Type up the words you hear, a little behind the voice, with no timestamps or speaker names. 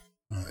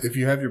If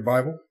you have your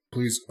Bible,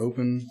 please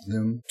open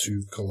them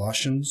to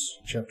Colossians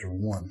chapter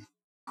 1.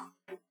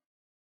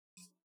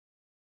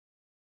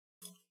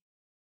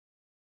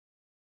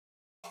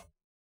 I'm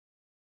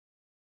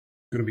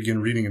going to begin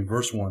reading in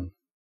verse 1.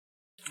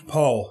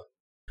 Paul,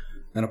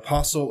 an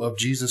apostle of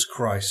Jesus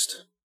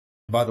Christ,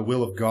 by the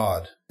will of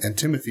God, and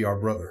Timothy our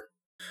brother,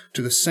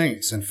 to the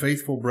saints and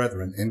faithful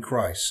brethren in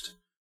Christ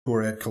who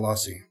are at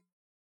Colossae.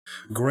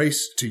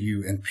 Grace to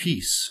you and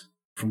peace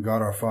from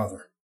God our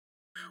Father.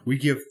 We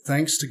give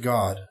thanks to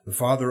God, the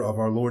Father of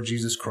our Lord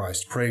Jesus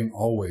Christ, praying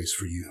always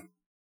for you,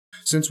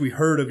 since we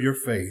heard of your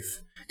faith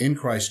in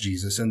Christ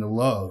Jesus and the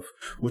love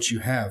which you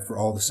have for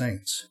all the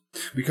saints,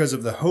 because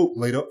of the hope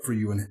laid up for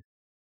you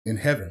in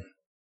heaven,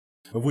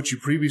 of which you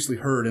previously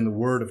heard in the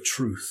word of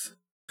truth,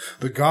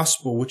 the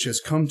gospel which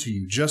has come to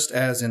you, just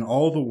as in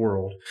all the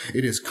world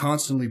it is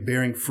constantly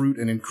bearing fruit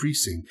and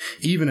increasing,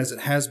 even as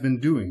it has been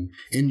doing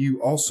in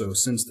you also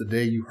since the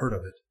day you heard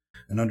of it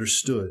and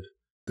understood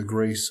the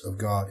grace of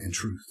God in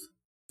truth.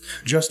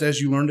 Just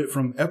as you learned it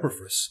from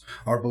Epaphras,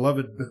 our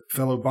beloved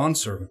fellow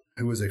bondservant,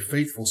 who is a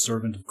faithful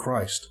servant of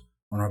Christ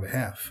on our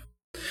behalf.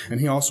 And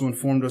he also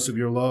informed us of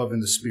your love in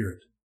the Spirit.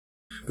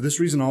 For this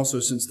reason also,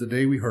 since the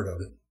day we heard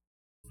of it,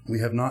 we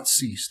have not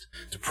ceased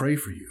to pray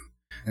for you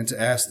and to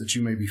ask that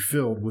you may be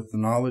filled with the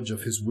knowledge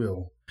of his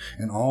will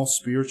and all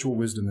spiritual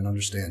wisdom and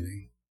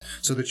understanding,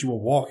 so that you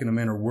will walk in a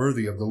manner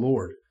worthy of the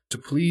Lord, to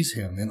please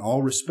him in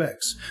all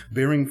respects,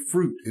 bearing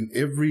fruit in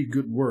every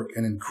good work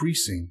and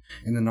increasing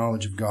in the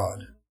knowledge of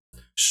God,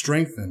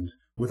 strengthened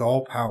with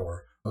all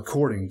power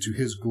according to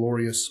his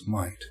glorious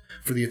might,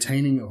 for the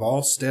attaining of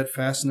all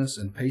steadfastness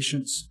and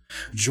patience,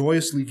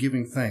 joyously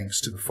giving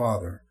thanks to the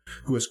Father,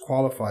 who has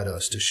qualified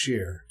us to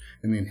share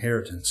in the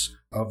inheritance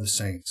of the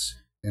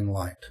saints in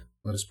light.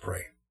 Let us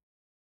pray.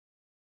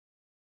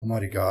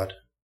 Almighty God,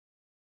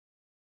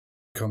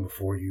 come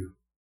before you,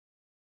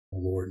 O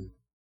Lord,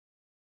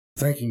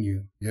 thanking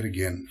you yet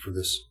again for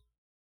this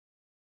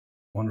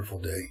wonderful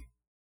day,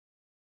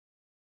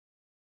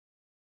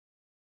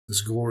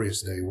 this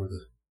glorious day where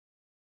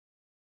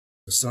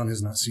the sun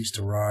has not ceased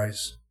to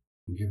rise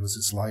and give us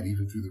its light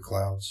even through the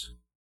clouds.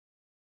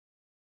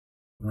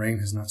 The rain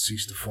has not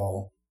ceased to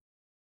fall.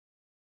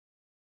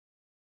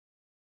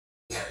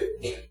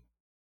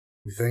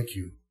 We thank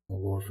you, O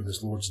Lord, for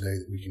this Lord's Day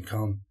that we can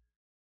come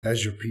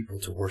as your people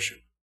to worship.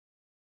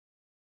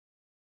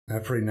 And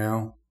I pray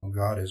now, O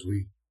God, as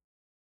we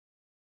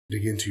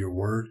dig into your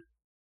word,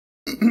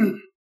 that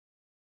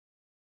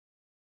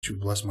you would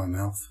bless my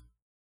mouth,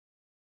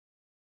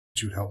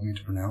 that you would help me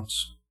to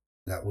pronounce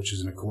that which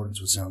is in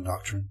accordance with sound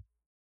doctrine,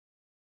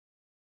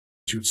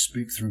 that you would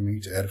speak through me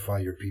to edify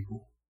your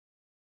people,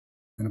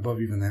 and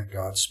above even that,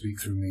 God, speak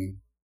through me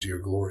to your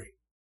glory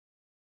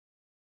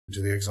and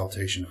to the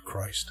exaltation of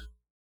Christ.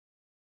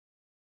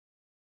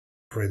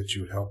 Pray that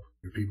you would help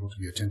your people to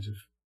be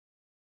attentive.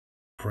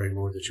 Pray,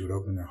 Lord, that you would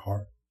open their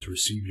heart to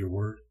receive your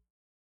word.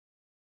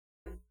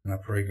 And I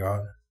pray,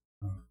 God,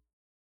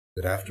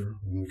 that after,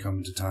 when we come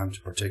into time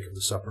to partake of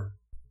the supper,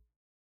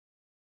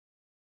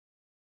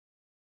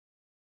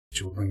 that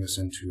you will bring us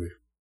into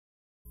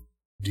a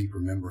deep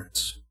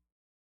remembrance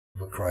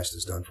of what Christ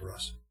has done for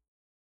us.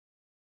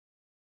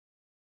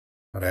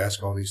 God, I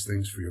ask all these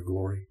things for your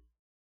glory,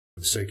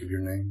 for the sake of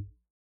your name.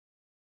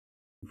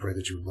 I pray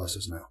that you would bless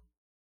us now.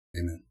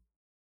 Amen.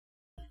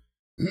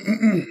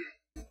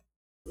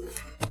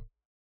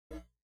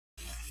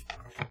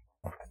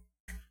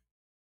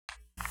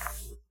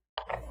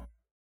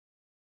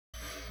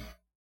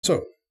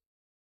 So,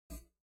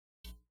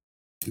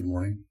 good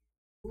morning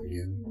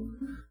again.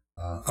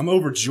 I'm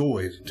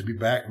overjoyed to be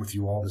back with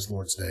you all this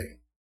Lord's Day.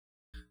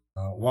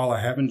 While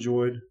I have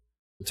enjoyed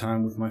the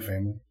time with my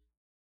family,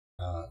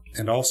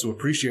 and also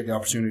appreciate the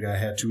opportunity I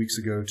had 2 weeks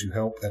ago to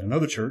help at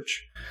another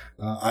church,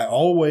 I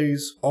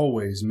always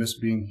miss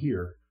being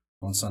here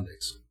on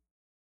Sundays.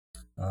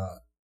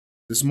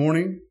 This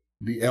morning,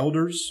 the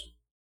elders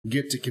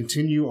get to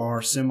continue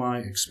our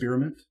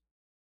semi-experiment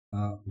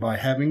by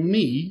having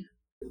me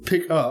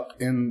pick up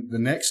in the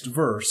next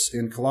verse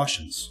in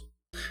Colossians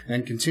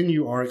and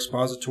continue our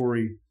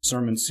expository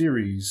sermon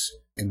series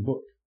in the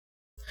book.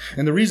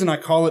 And the reason I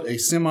call it a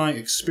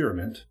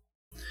semi-experiment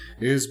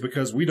is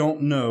because we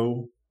don't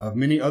know of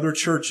many other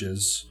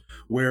churches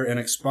where an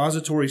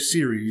expository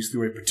series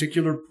through a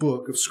particular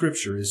book of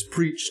Scripture is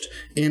preached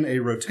in a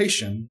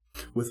rotation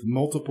with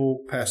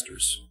multiple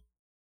pastors.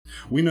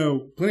 We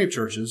know plenty of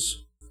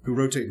churches who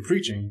rotate in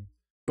preaching,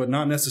 but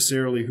not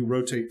necessarily who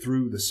rotate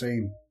through the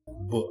same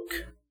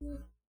book.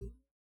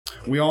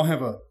 We all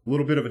have a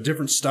little bit of a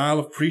different style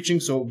of preaching,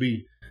 so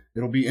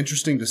it'll be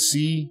interesting to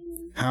see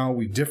how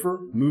we differ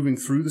moving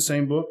through the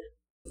same book.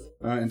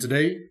 And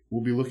today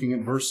we'll be looking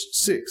at verse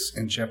 6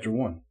 in chapter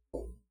 1.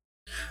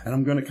 And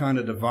I'm going to kind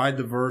of divide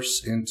the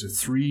verse into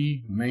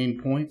 3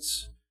 main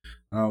points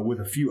with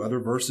a few other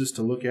verses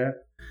to look at.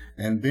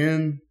 And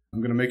then I'm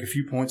going to make a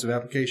few points of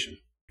application.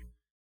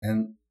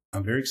 And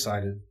I'm very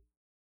excited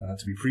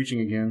to be preaching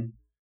again.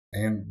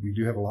 And we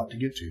do have a lot to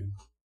get to.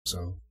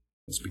 So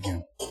let's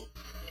begin.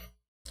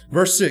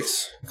 Verse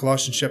 6,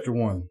 Colossians chapter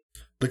 1.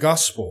 the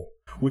gospel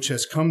which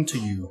has come to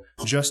you,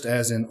 just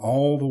as in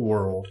all the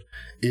world,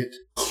 it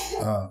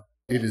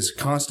is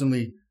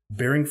constantly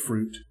bearing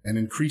fruit and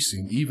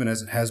increasing, even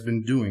as it has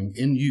been doing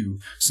in you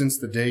since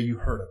the day you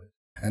heard of it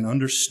and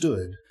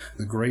understood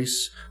the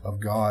grace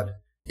of God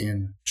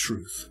in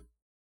truth.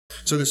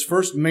 So this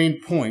first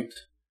main point,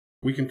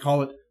 we can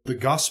call it the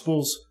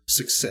gospel's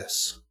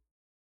success.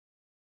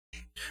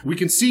 We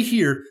can see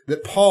here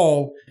that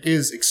Paul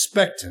is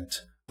expectant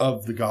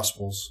of the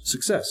gospel's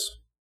success.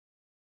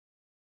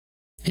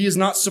 He is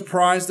not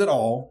surprised at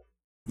all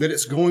that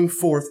it's going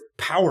forth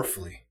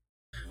powerfully,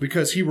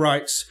 because he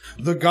writes,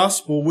 the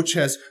gospel which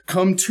has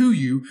come to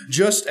you,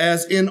 just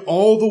as in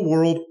all the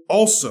world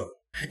also,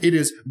 it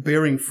is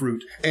bearing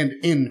fruit and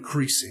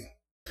increasing.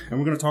 And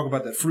we're going to talk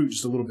about that fruit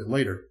just a little bit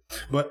later.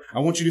 But I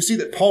want you to see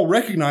that Paul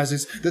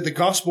recognizes that the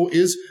gospel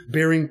is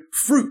bearing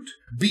fruit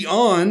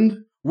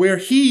beyond where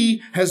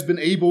he has been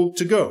able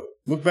to go.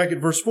 Look back at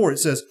verse 4. It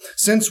says,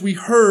 since we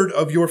heard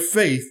of your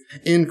faith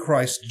in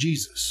Christ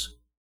Jesus.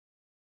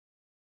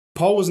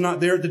 Paul was not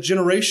there at the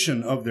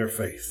generation of their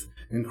faith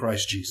in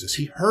Christ Jesus.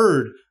 He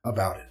heard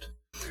about it.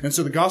 And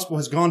so the gospel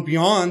has gone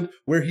beyond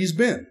where he's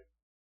been.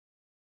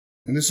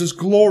 And this is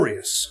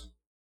glorious.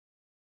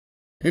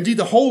 Indeed,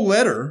 the whole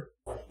letter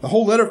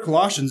of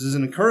Colossians is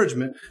an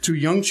encouragement to a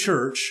young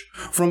church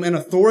from an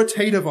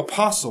authoritative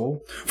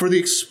apostle for the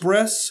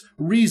express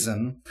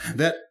reason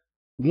that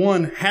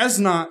one has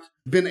not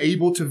been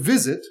able to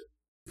visit,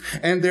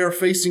 and they're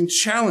facing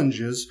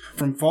challenges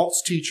from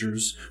false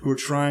teachers who are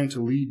trying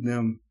to lead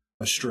them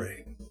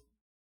astray.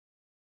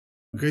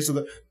 Okay, so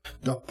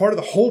the part of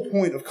the whole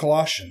point of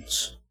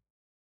Colossians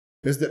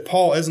is that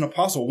Paul, as an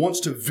apostle, wants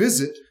to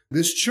visit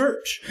this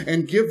church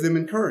and give them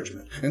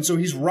encouragement. And so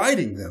he's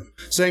writing them,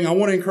 saying, I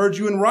want to encourage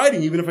you in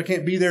writing, even if I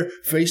can't be there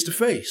face to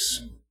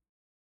face.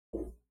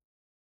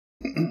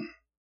 And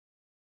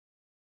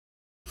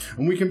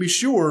we can be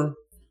sure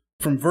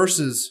from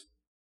verses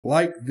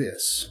like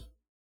this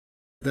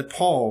that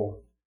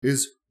Paul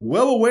is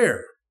well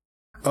aware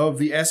of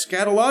the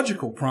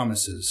eschatological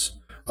promises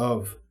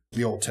of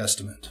the Old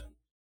Testament.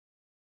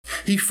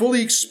 He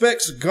fully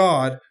expects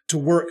God to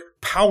work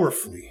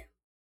powerfully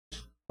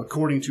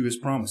according to his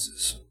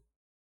promises.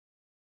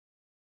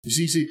 You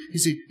see,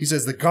 he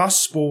says, the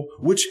gospel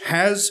which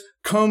has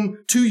come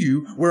to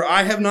you where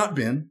I have not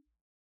been,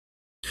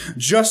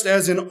 just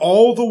as in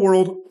all the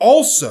world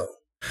also,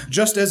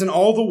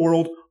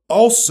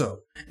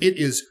 it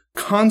is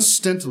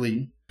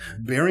constantly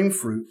bearing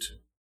fruit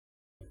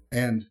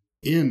and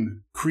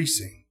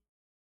increasing.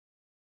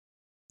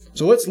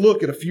 So let's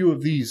look at a few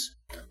of these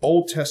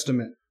Old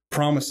Testament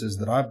promises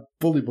that I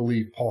fully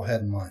believe Paul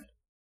had in mind.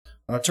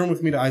 Turn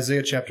with me to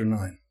Isaiah chapter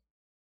 9.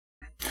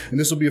 And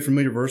this will be a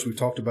familiar verse. We've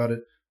talked about it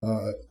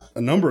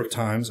a number of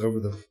times over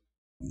the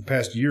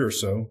past year or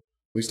so.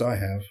 At least I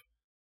have.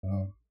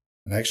 And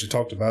I actually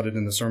talked about it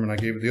in the sermon I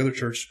gave at the other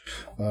church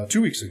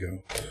 2 weeks ago.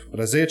 But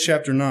Isaiah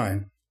chapter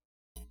 9.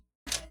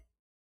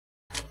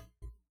 I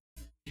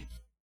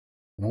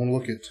want to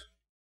look at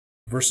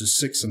verses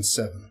 6 and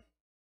 7.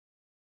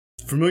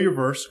 Familiar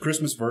verse,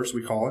 Christmas verse,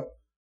 we call it.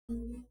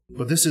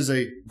 But this is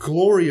a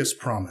glorious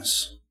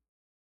promise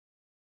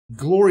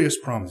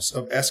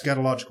of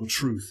eschatological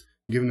truth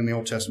given in the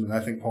Old Testament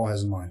that I think Paul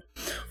has in mind.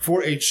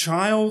 For a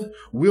child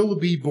will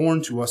be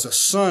born to us, a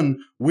son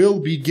will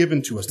be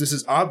given to us. This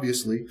is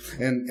obviously,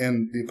 and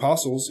the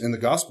apostles in the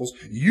Gospels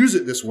use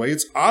it this way,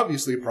 it's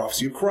obviously a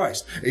prophecy of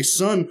Christ. A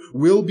son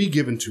will be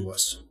given to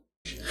us,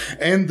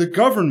 and the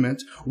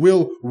government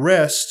will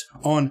rest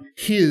on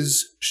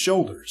his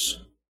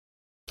shoulders.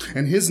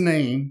 And his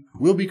name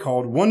will be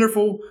called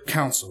Wonderful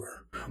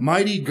Counselor,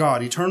 Mighty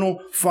God,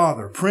 Eternal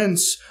Father,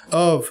 Prince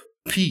of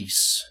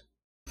Peace.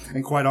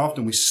 And quite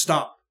often we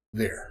stop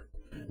there.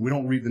 We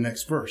don't read the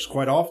next verse.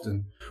 Quite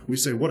often we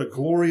say, what a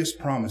glorious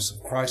promise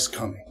of Christ's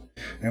coming.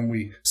 And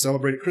we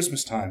celebrate at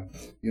Christmas time,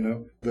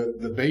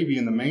 the baby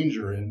in the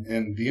manger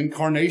and the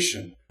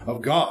incarnation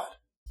of God.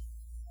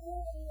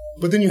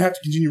 But then you have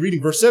to continue reading.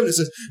 Verse 7, it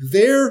says,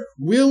 there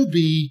will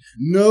be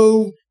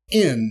no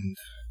end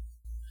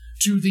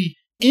to the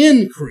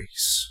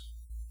increase.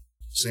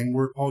 Same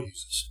word Paul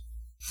uses.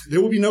 There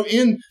will be no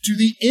end to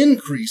the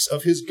increase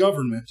of his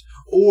government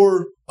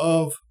or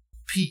of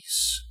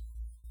peace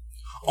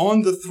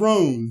on the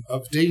throne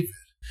of David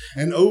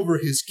and over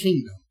his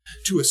kingdom,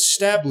 to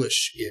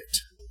establish it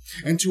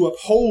and to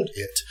uphold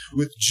it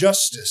with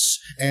justice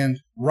and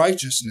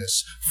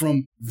righteousness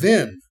from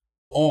then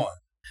on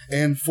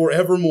and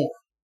forevermore.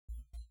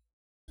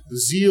 The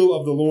zeal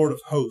of the Lord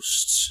of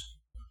hosts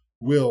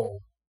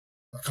will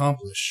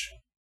accomplish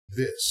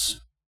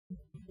this.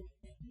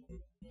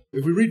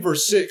 If we read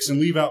verse 6 and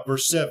leave out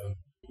verse 7,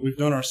 we've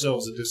done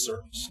ourselves a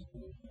disservice.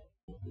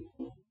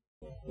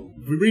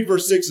 If we read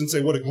verse 6 and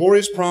say, what a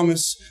glorious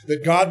promise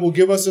that God will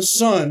give us a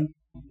son,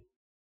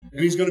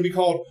 and he's going to be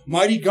called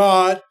Mighty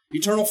God,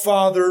 Eternal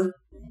Father.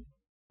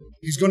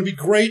 He's going to be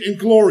great and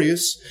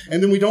glorious.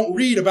 And then we don't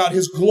read about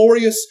his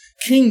glorious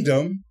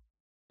kingdom,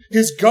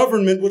 His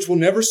government, which will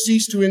never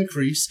cease to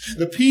increase,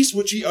 the peace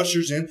which he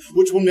ushers in,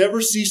 which will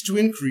never cease to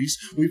increase.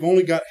 We've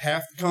only got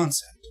half the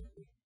concept.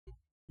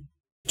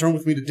 Turn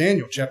with me to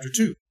Daniel chapter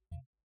 2.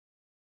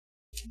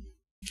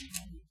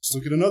 Let's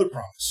look at another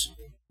promise.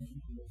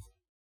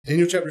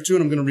 Daniel chapter 2,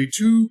 and I'm going to read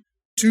two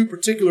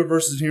particular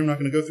verses here. I'm not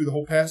going to go through the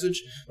whole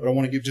passage, but I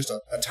want to give just a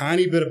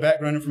tiny bit of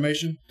background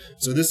information.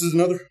 So this is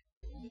another,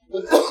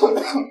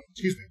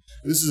 excuse me,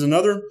 this is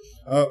another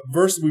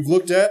verse that we've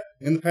looked at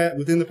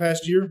within the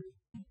past year.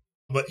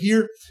 But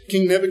here,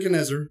 King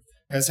Nebuchadnezzar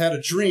has had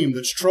a dream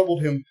that's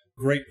troubled him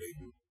greatly.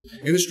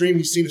 In this dream,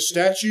 he's seen a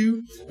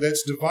statue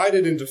that's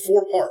divided into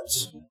 4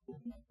 parts,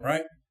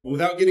 right? But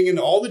without getting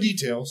into all the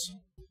details,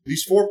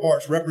 these 4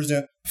 parts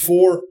represent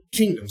 4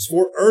 kingdoms,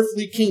 4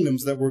 earthly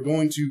kingdoms that were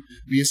going to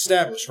be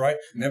established, right?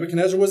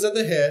 Nebuchadnezzar was at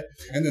the head,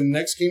 and then the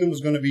next kingdom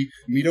was going to be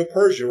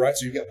Medo-Persia, right?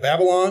 So you've got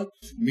Babylon,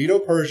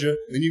 Medo-Persia,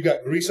 then you've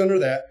got Greece under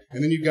that,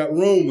 and then you've got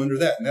Rome under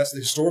that. And that's the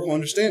historical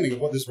understanding of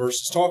what this verse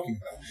is talking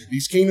about.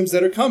 These kingdoms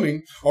that are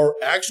coming are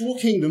actual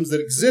kingdoms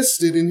that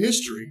existed in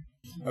history,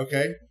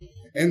 okay?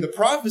 And the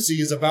prophecy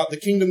is about the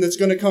kingdom that's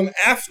going to come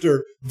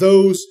after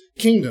those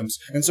kingdoms.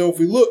 And so if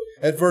we look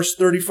at verse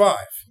 35,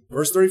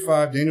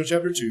 Daniel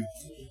chapter 2,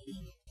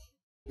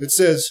 it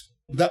says,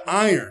 the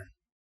iron,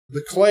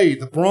 the clay,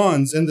 the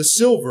bronze, and the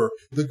silver,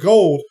 the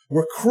gold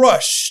were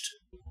crushed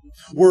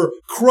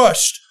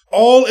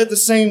all at the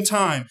same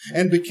time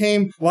and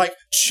became like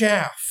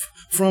chaff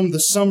from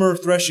the summer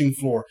threshing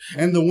floor.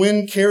 And the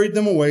wind carried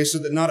them away so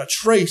that not a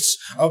trace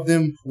of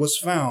them was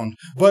found.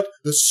 But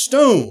the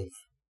stone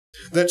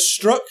that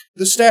struck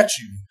the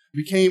statue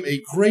became a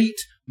great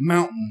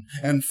mountain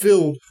and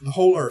filled the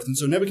whole earth. And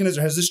so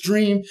Nebuchadnezzar has this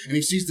dream, and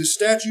he sees this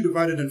statue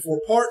divided in 4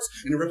 parts,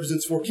 and it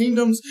represents 4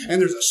 kingdoms, and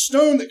there's a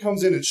stone that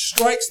comes in and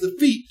strikes the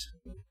feet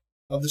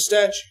of the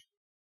statue.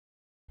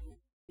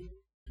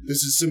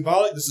 This is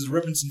symbolic. This is a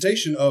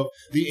representation of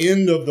the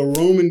end of the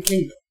Roman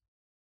kingdom.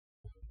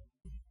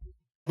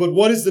 But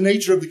what is the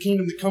nature of the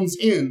kingdom that comes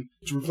in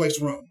to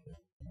replace Rome?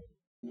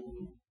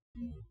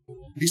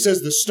 He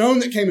says the stone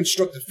that came and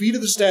struck the feet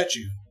of the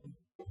statue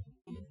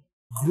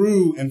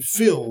grew and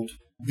filled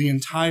the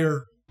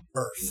entire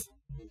earth.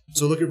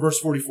 So look at verse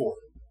 44.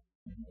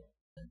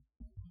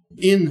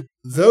 In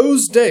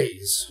those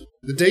days,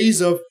 the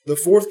days of the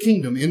 4th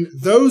kingdom, in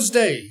those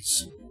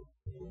days,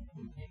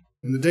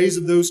 in the days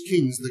of those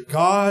kings, the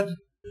God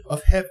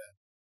of heaven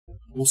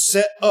will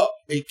set up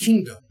a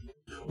kingdom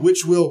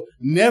which will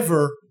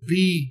never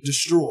be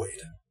destroyed.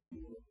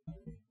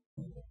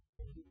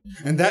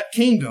 And that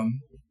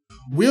kingdom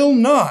will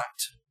not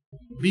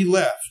be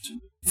left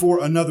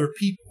for another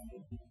people.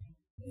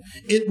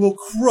 It will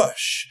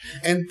crush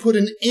and put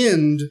an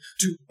end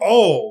to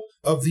all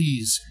of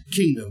these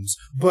kingdoms,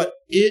 but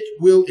it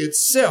will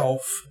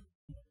itself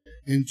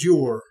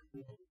endure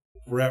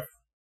forever.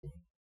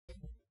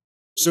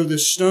 So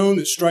this stone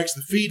that strikes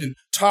the feet and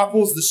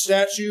topples the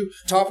statue,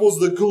 topples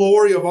the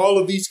glory of all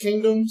of these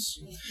kingdoms,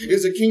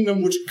 is a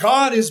kingdom which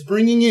God is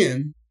bringing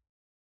in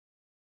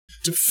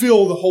to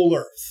fill the whole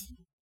earth.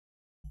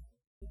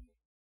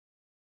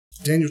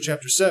 Daniel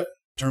chapter 7,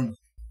 turn with me.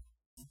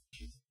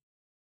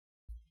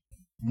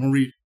 I'm going to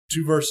read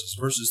 2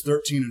 verses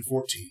 13 and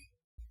 14.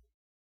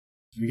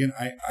 And again,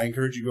 I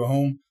encourage you to go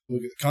home,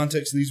 look at the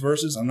context of these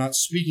verses. I'm not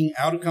speaking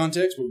out of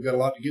context, but we've got a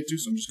lot to get to,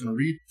 so I'm just going to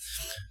read.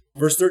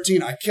 Verse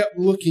 13, I kept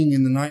looking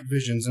in the night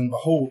visions, and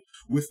behold,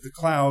 with the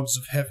clouds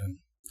of heaven,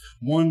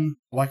 one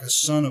like a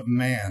son of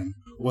man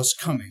was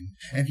coming,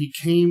 and he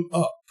came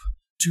up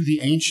to the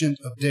Ancient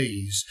of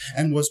Days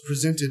and was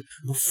presented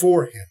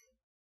before him.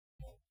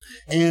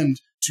 And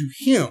to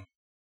him,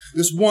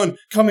 this one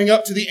coming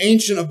up to the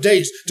Ancient of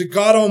Days, to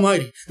God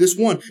Almighty, this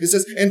one, it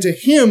says, and to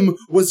him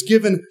was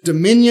given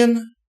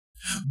dominion,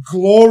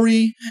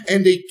 glory,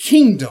 and a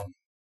kingdom,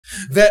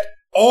 that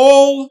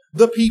all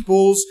the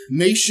peoples,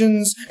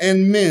 nations,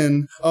 and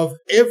men of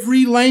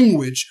every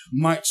language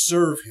might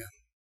serve him.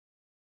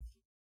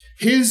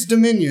 His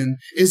dominion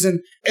is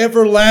an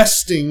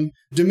everlasting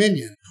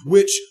dominion,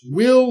 which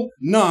will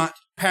not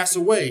pass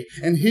away,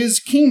 and his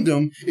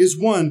kingdom is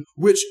one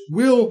which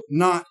will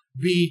not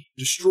be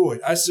destroyed.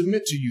 I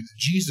submit to you that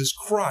Jesus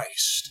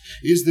Christ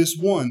is this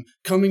one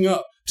coming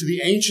up to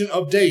the Ancient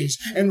of Days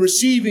and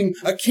receiving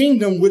a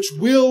kingdom which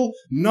will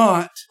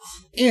not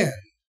end,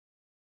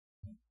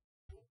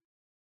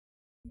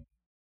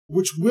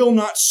 which will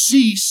not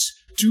cease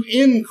to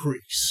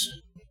increase.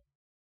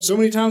 So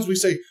many times we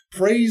say,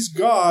 praise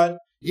God.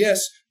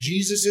 Yes,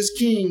 Jesus is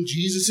King.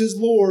 Jesus is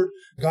Lord.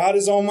 God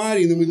is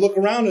Almighty. And then we look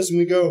around us and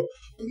we go,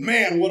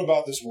 man, what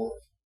about this world?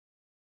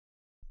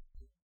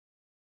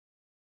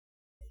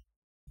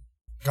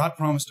 God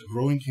promised a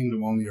growing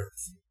kingdom on the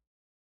earth.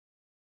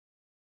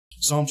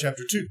 Psalm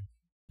chapter 2.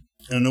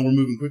 And I know we're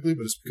moving quickly,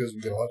 but it's because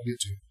we've got a lot to get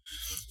to.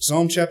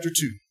 Psalm chapter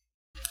 2.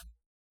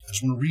 I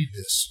just want to read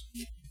this.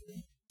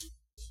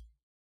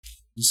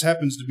 This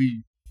happens to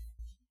be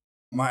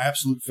my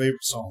absolute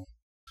favorite psalm.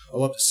 I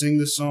love to sing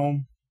this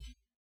psalm.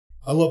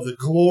 I love the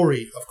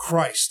glory of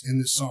Christ in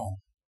this psalm.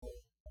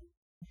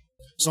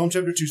 Psalm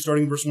chapter 2,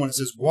 starting in verse 1, it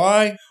says,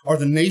 "Why are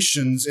the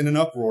nations in an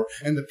uproar,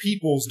 and the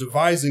peoples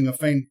devising a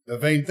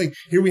vain thing?"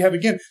 Here we have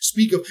again,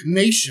 speak of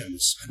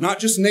nations, not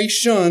just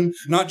nation,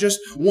 not just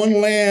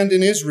one land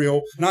in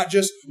Israel, not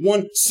just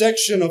one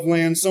section of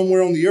land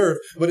somewhere on the earth,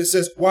 but it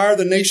says, "Why are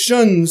the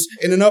nations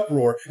in an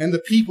uproar, and the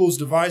peoples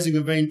devising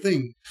a vain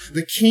thing?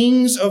 The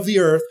kings of the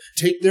earth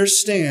take their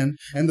stand,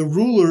 and the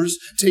rulers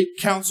take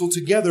counsel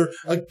together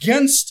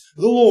against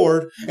the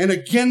Lord and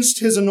against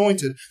his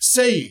anointed,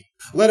 saying,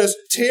 let us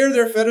tear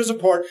their fetters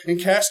apart and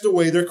cast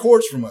away their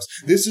cords from us."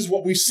 This is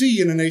what we see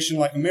in a nation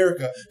like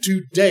America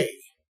today.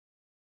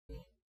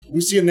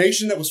 We see a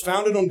nation that was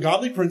founded on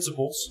godly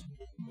principles,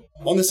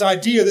 on this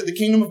idea that the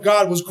kingdom of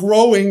God was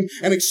growing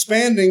and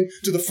expanding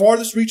to the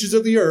farthest reaches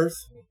of the earth.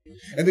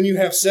 And then you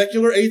have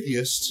secular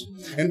atheists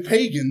and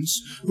pagans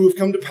who have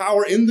come to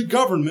power in the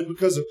government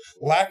because of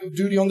lack of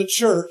duty on the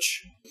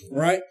church,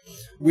 right?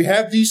 We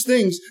have these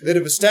things that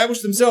have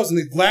established themselves, and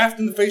they've laughed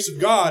in the face of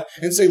God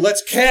and say,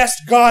 let's cast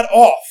God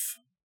off.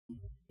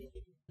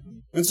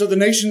 And so the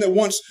nation that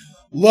once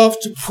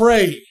loved to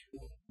pray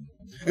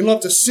and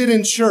loved to sit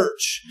in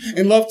church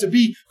and loved to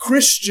be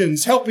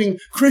Christians, helping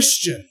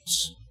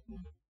Christians,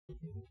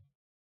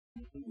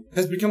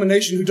 has become a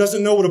nation who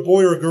doesn't know what a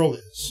boy or a girl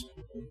is.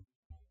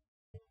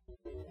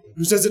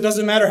 Who says it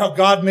doesn't matter how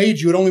God made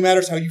you, it only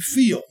matters how you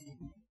feel.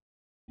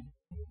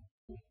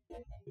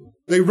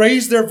 They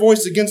raised their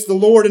voice against the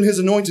Lord and his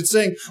anointed,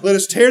 saying, let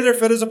us tear their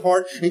fetters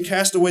apart and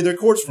cast away their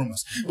cords from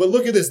us. But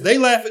look at this. They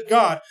laugh at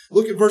God.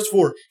 Look at verse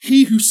 4.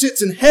 He who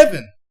sits in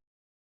heaven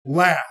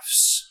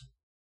laughs.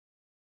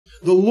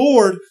 The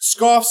Lord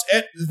scoffs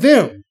at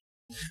them.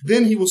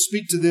 Then he will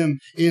speak to them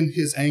in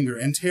his anger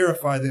and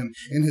terrify them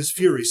in his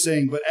fury,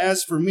 saying, but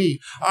as for me,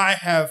 I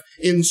have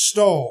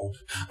installed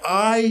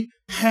my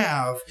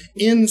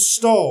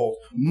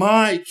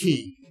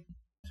king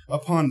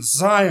upon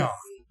Zion,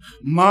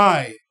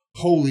 my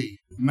holy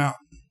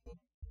mountain.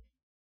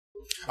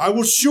 I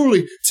will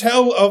surely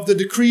tell of the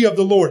decree of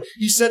the Lord.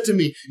 He said to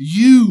me,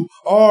 you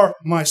are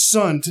my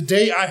son.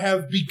 Today I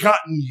have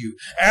begotten you.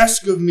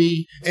 Ask of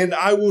me, and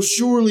I will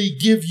surely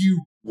give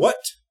you what?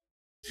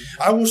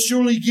 I will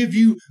surely give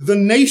you the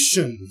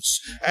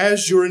nations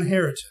as your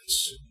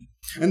inheritance,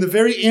 and the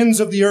very ends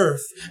of the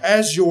earth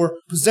as your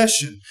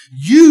possession.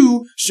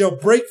 You shall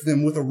break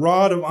them with a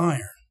rod of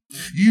iron.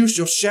 You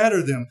shall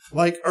shatter them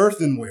like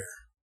earthenware.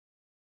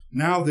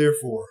 Now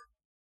therefore,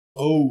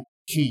 O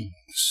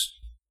kings,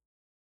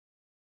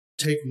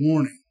 take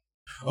warning.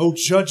 O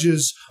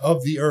judges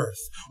of the earth,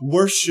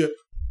 worship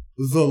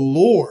the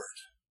Lord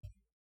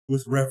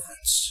with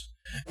reverence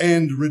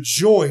and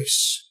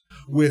rejoice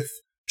with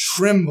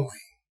trembling.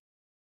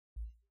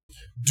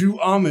 Do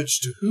homage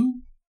to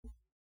who?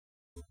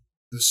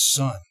 The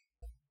Son.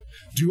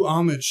 Do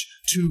homage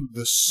to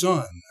the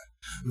Son,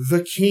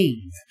 the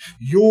King,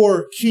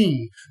 your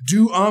King.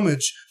 Do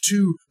homage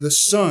to the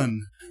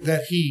Son,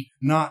 that he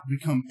not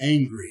become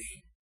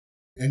angry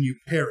and you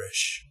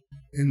perish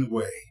in the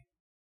way.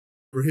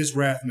 For his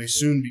wrath may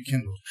soon be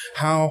kindled.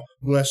 How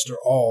blessed are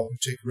all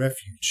who take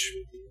refuge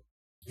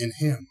in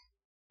him.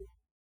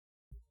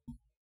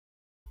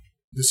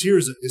 This here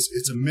is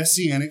it's a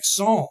messianic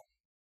psalm.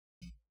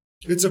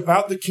 It's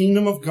about the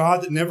kingdom of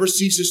God that never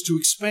ceases to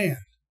expand.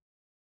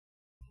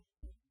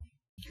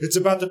 It's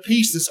about the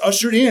peace that's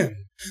ushered in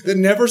that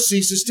never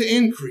ceases to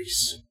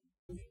increase.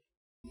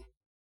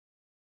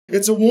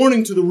 It's a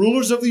warning to the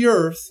rulers of the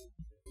earth.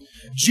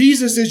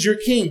 Jesus is your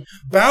king.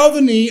 Bow the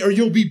knee or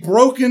you'll be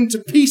broken to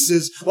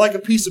pieces like a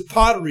piece of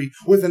pottery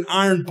with an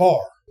iron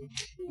bar.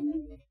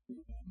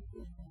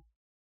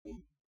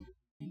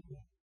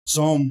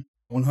 Psalm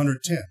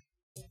 110.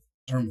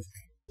 Turn with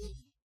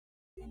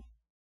me.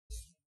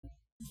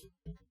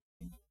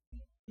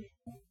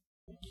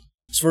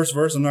 This first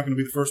verse, I'm not going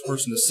to be the first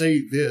person to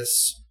say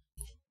this,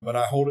 but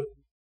I hold it.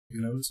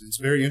 It's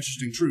very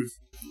interesting truth.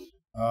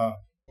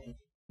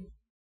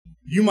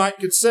 You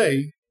could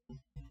say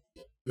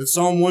that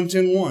Psalm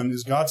 110:1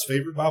 is God's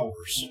favorite Bible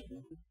verse.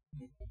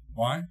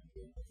 Why?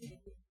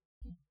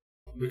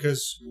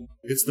 Because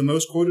it's the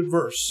most quoted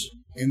verse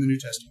in the New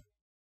Testament.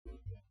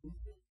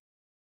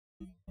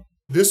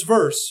 This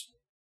verse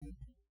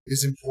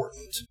is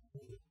important.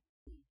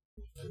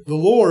 The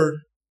Lord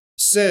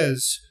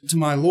says to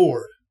my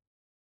Lord,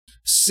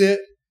 sit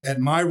at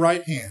my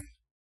right hand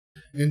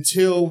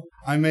until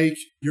I make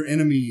your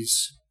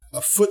enemies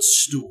a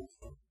footstool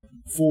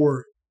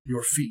for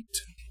your feet.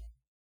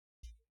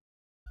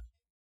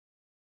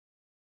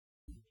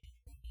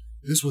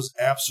 This was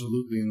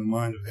absolutely in the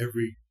mind of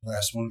every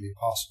last one of the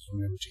apostles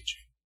when they were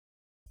teaching.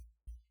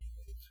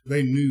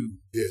 They knew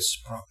this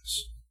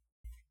promise.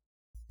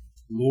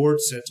 The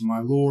Lord said to my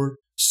Lord,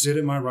 sit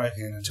at my right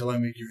hand until I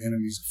make your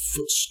enemies a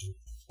footstool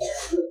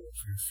for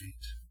your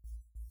feet.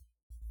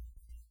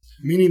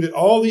 Meaning that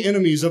all the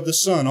enemies of the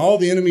Son, all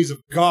the enemies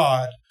of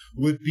God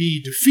would be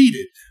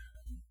defeated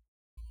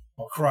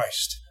while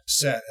Christ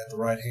sat at the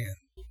right hand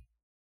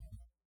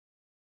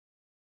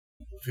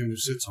of him who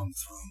sits on the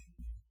throne.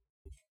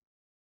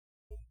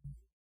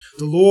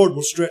 The Lord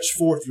will stretch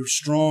forth your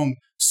strong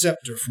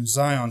scepter from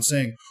Zion,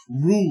 saying,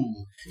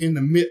 rule in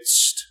the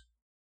midst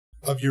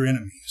of your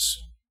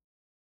enemies.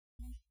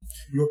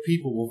 Your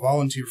people will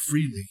volunteer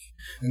freely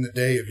in the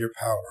day of your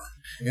power.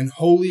 In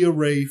holy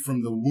array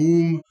from the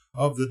womb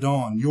of the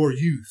dawn, your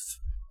youth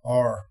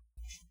are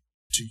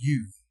to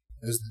you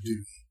as the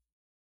dew.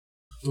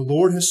 The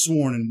Lord has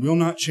sworn and will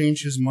not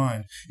change his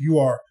mind. You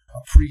are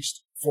a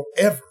priest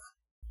forever,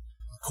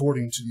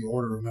 according to the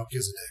order of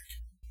Melchizedek.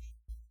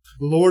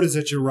 The Lord is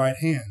at your right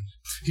hand.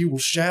 He will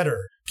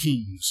shatter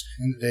kings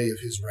in the day of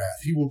his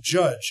wrath. He will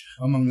judge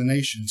among the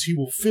nations. He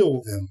will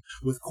fill them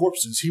with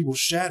corpses. He will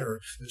shatter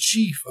the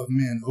chief of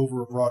men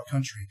over a broad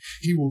country.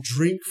 He will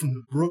drink from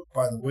the brook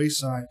by the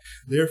wayside.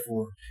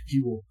 Therefore, he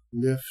will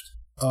lift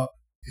up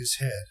his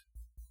head.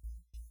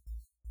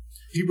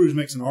 Hebrews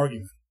makes an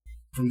argument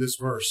from this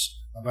verse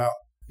about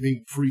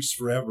being priests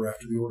forever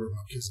after the order of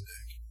Melchizedek.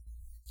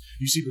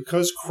 You see,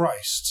 because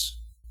Christ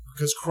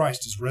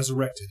is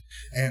resurrected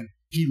and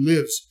he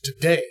lives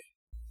today,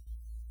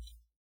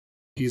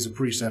 he is a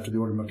priest after the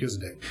order of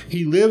Melchizedek.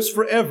 He lives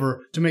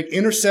forever to make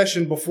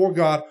intercession before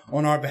God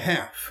on our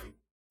behalf.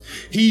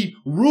 He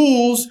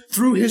rules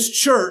through his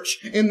church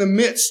in the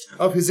midst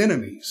of his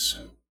enemies.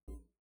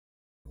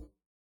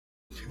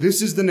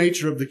 This is the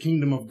nature of the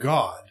kingdom of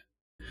God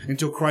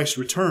until Christ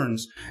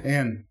returns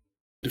and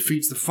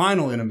defeats the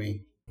final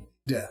enemy,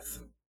 death.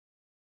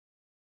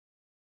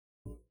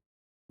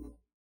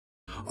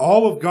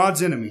 All of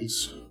God's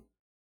enemies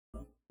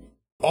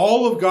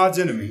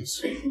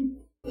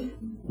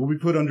will be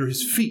put under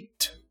his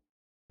feet.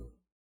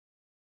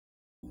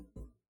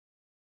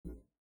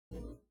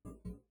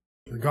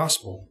 The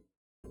gospel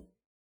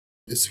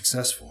is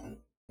successful.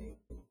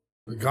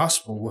 The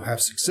gospel will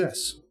have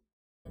success.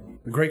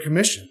 The Great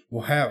Commission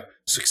will have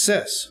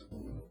success.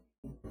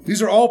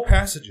 These are all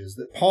passages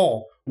that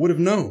Paul would have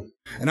known,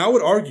 and I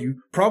would argue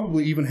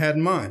probably even had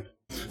in mind.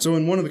 So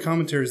in one of the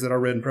commentaries that I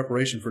read in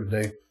preparation for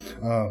today,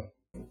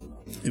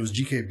 it was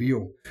G.K.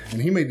 Beale,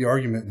 and he made the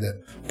argument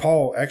that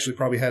Paul actually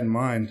probably had in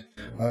mind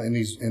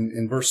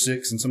in verse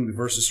 6 and some of the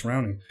verses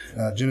surrounding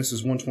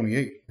Genesis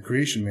 1:28, the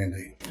creation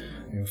mandate,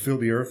 fill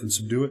the earth and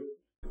subdue it,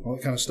 all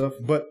that kind of stuff.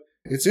 But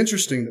it's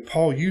interesting that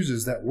Paul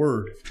uses that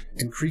word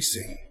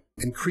increasing.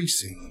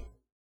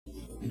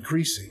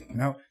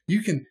 Now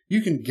you can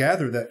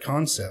gather that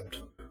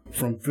concept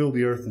from fill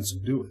the earth and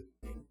subdue it,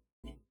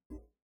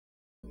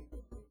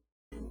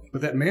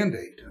 but that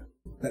mandate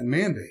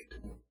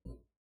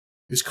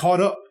is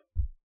caught up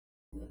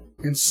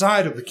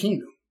inside of the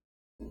kingdom.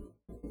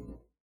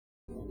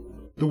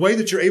 The way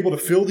that you're able to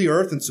fill the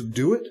earth and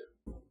subdue it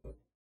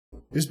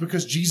is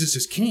because Jesus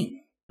is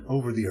king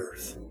over the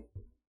earth.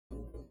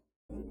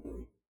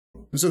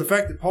 And so the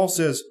fact that Paul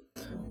says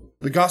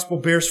the gospel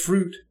bears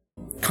fruit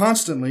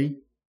constantly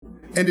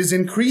and is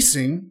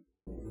increasing,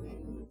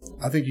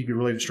 I think you could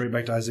relate it straight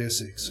back to Isaiah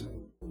 6.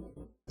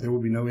 There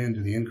will be no end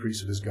to the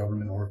increase of his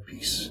government or of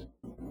peace.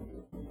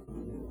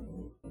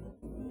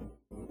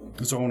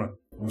 And so I want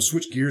to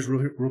switch gears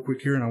real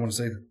quick here, and I want to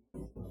say that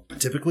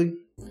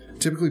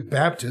typically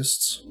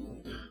Baptists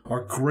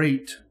are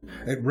great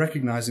at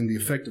recognizing the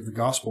effect of the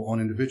gospel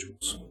on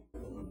individuals.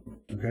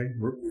 Okay?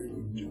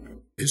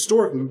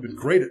 Historically, we've been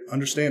great at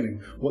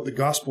understanding what the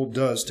gospel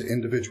does to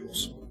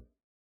individuals,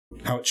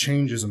 how it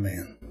changes a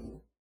man.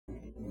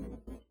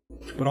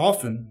 But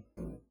often,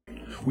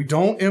 we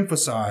don't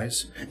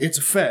emphasize its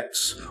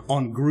effects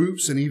on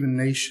groups and even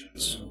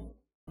nations.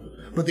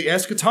 But the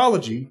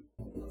eschatology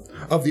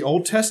of the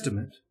Old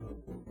Testament,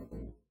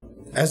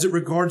 as it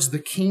regards the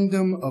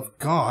kingdom of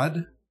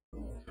God,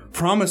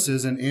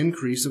 promises an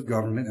increase of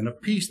government and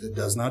of peace that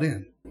does not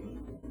end.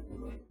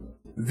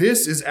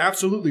 This is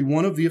absolutely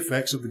one of the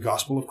effects of the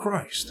gospel of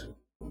Christ.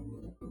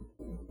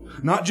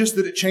 Not just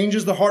that it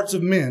changes the hearts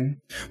of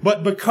men,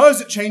 but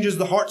because it changes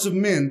the hearts of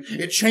men,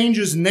 it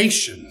changes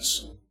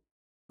nations.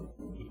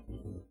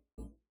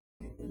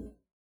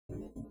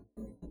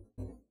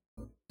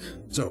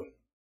 So,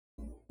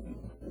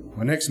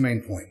 my next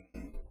main point.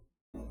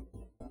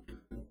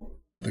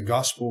 The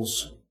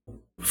gospel's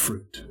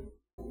fruit.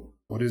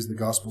 What is the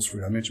gospel's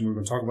fruit? I mentioned we were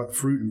going to talk about the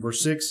fruit in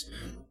verse 6.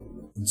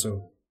 And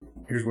so,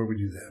 here's where we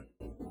do that.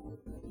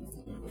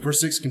 Verse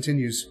 6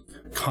 continues,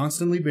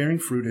 constantly bearing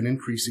fruit and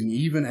increasing,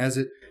 even as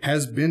it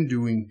has been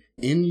doing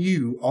in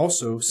you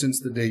also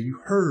since the day you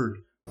heard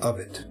of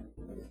it.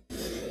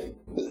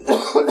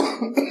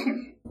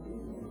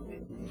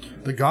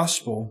 The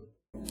gospel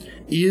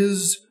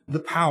is the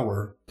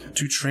power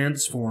to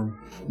transform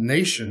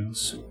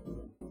nations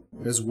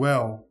as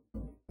well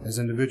as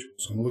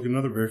individuals. I'm going to look at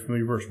another very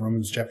familiar verse,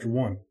 Romans chapter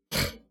 1,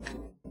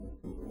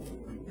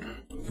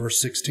 verse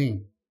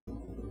 16.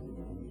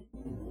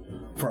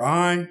 For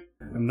I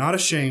am not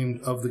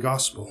ashamed of the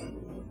gospel,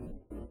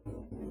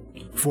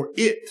 for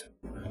it,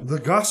 the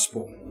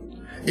gospel,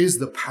 is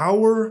the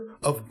power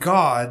of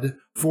God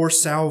for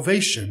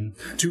salvation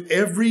to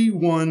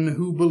everyone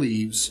who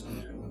believes,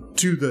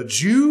 to the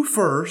Jew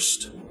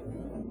first,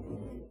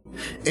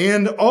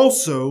 and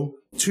also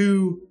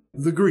to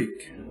the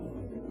Greek.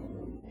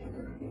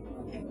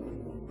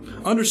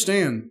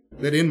 Understand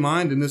that in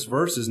mind in this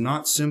verse is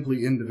not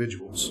simply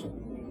individuals.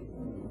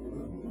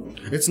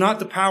 It's not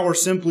the power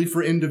simply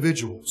for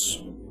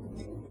individuals.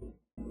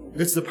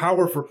 It's the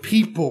power for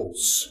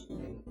peoples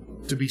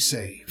to be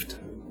saved.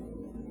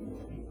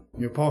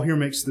 Paul here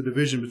makes the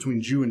division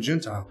between Jew and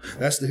Gentile.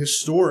 That's the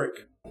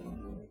historic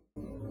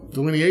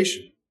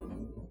delineation.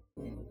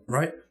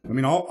 Right? I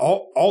mean,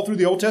 all through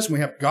the Old Testament,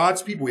 we have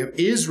God's people. We have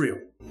Israel,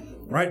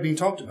 right, being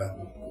talked about.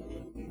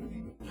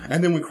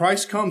 And then when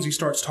Christ comes, he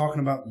starts talking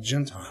about the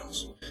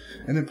Gentiles.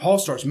 And then Paul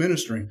starts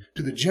ministering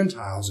to the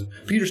Gentiles. And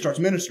Peter starts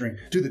ministering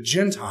to the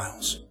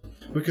Gentiles.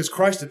 Because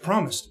Christ had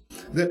promised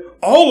that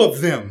all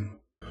of them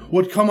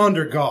would come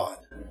under God.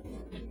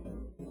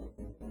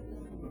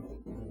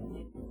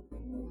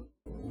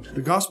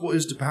 The gospel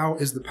is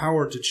the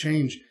power to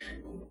change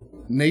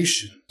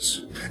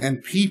nations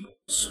and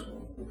peoples.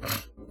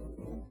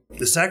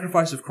 The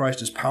sacrifice of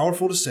Christ is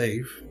powerful to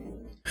save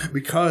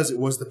because it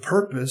was the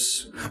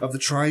purpose of the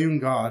triune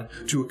God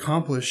to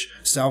accomplish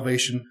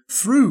salvation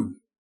through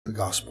the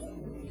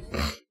gospel,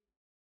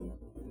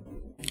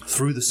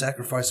 through the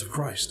sacrifice of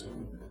Christ.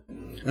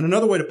 And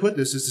another way to put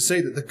this is to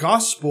say that the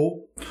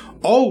gospel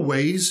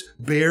always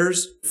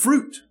bears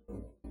fruit.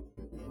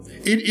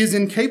 It is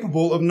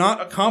incapable of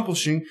not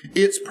accomplishing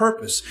its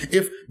purpose.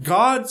 If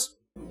God's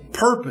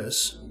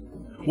purpose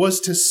was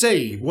to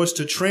save, was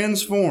to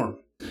transform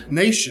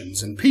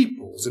nations and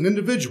peoples and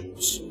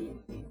individuals,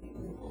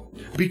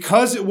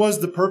 because it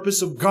was the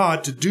purpose of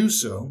God to do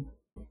so,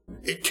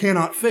 it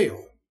cannot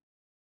fail.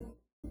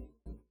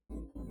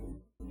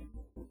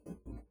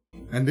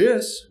 And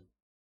this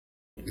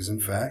is,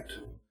 in fact,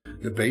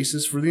 the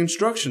basis for the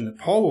instruction that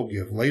Paul will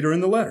give later in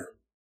the letter.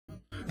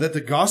 That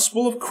the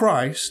gospel of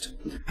Christ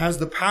has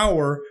the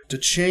power to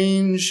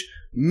change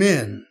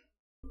men.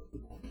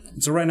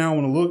 And so right now I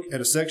want to look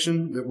at a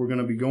section that we're going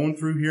to be going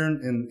through here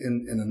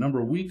in a number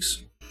of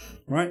weeks.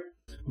 Right?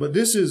 But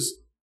this is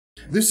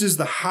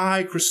the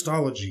high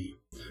Christology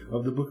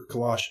of the book of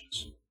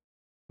Colossians.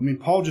 I mean,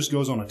 Paul just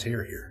goes on a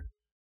tear here.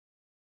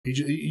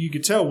 You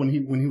could tell when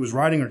he was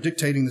writing or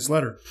dictating this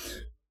letter,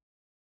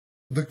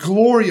 the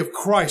glory of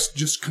Christ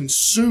just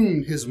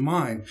consumed his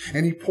mind,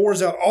 and he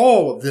pours out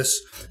all of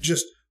this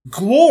just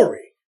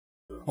glory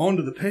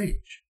onto the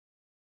page.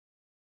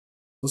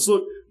 Let's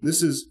look.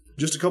 This is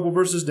just a couple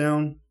verses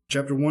down,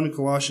 chapter 1 of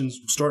Colossians,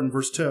 starting in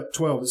verse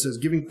 12. It says,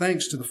 giving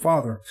thanks to the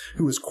Father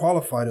who has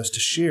qualified us to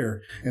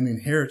share in the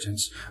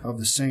inheritance of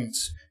the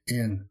saints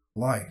in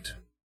light.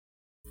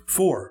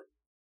 For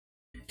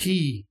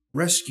he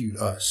rescued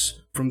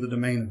us from the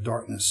domain of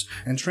darkness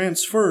and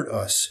transferred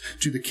us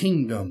to the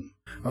kingdom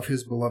of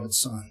his beloved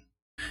Son,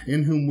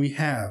 in whom we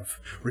have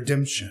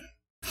redemption,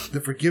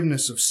 the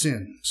forgiveness of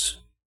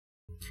sins.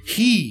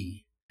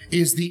 He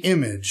is the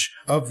image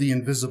of the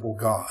invisible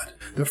God,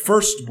 the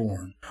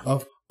firstborn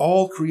of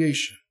all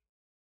creation.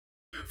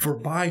 For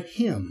by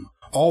him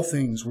all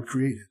things were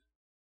created,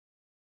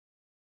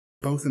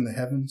 both in the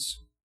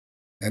heavens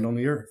and on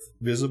the earth,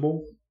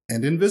 visible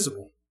and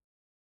invisible.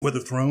 Whether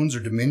thrones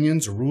or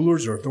dominions or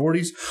rulers or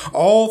authorities,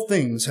 all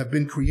things have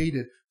been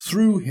created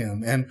through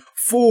him and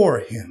for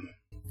him.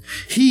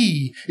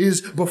 He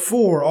is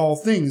before all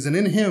things, and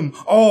in him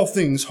all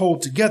things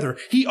hold together.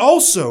 He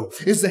also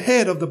is the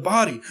head of the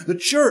body, the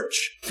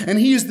church, and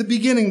he is the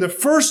beginning, the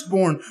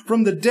firstborn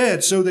from the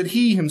dead, so that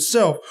he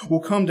himself will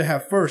come to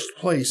have first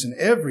place in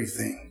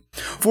everything.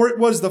 For it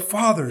was the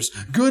Father's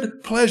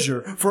good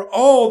pleasure for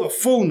all the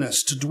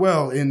fullness to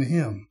dwell in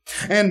him,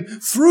 and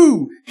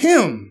through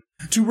him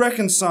to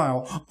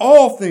reconcile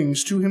all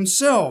things to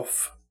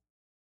himself,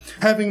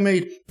 having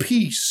made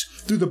peace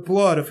through the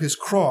blood of his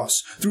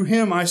cross. Through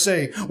him, I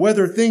say,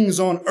 whether things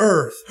on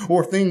earth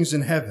or things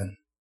in heaven.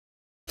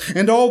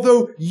 And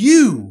although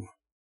you,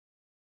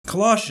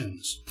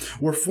 Colossians,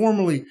 were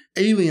formerly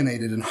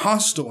alienated and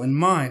hostile in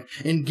mind,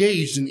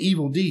 engaged in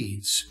evil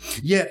deeds,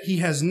 yet he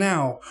has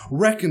now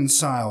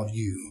reconciled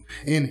you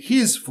in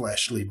his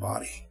fleshly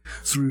body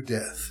through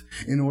death,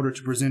 in order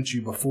to present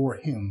you before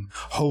him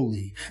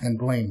holy and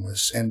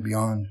blameless and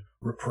beyond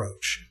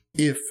reproach,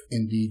 if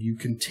indeed you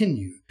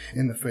continue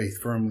in the faith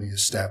firmly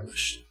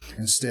established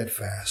and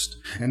steadfast,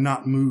 and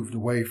not moved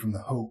away from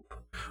the hope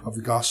of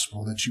the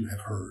gospel that you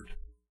have heard,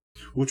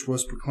 which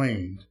was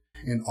proclaimed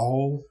in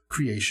all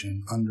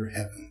creation under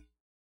heaven,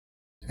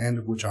 and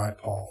of which I,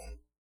 Paul,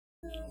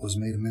 was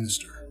made a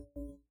minister.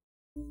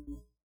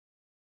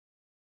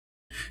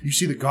 You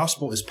see, the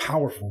gospel is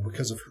powerful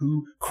because of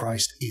who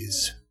Christ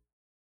is.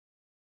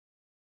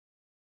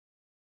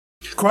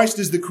 Christ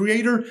is the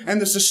creator and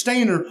the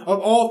sustainer of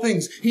all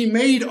things. He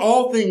made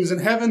all things in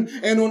heaven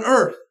and on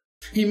earth.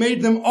 He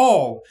made them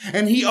all,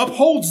 and he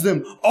upholds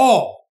them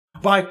all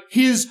by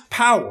his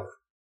power.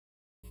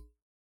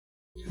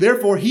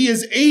 Therefore, he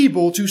is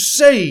able to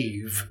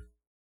save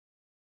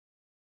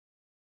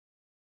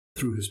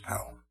through his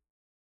power.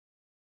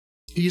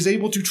 He is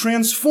able to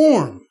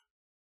transform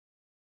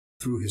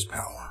through his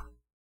power.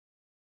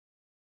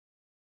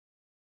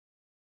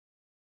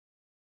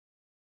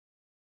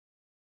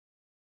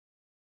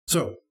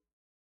 So,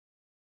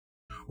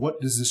 what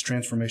does this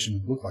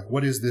transformation look like?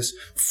 What is this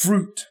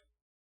fruit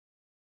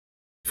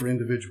for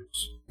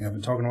individuals? I've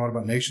been talking a lot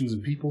about nations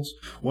and peoples.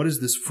 What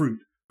is this fruit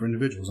for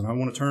individuals? And I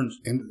want to turn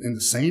in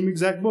the same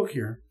exact book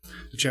here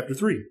to chapter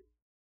 3.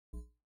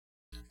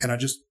 And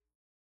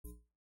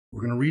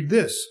we're going to read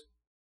this.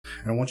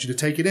 And I want you to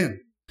take it in.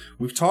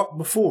 We've talked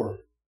before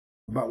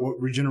about what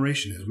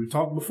regeneration is. We've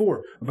talked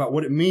before about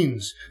what it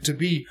means to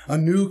be a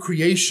new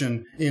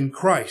creation in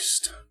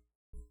Christ.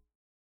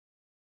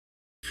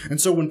 And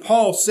so when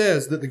Paul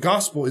says that the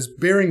gospel is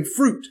bearing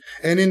fruit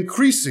and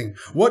increasing,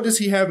 what does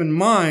he have in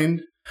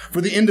mind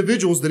for the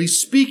individuals that he's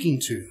speaking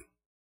to?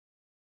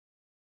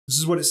 This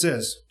is what it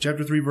says.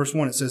 Chapter 3, verse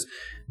 1, it says,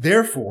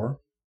 "Therefore,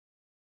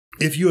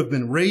 if you have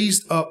been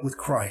raised up with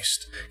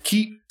Christ,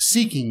 keep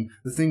seeking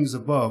the things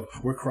above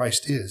where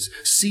Christ is,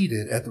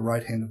 seated at the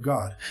right hand of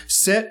God.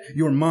 Set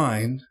your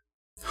mind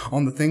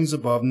on the things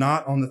above,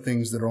 not on the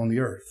things that are on the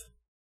earth.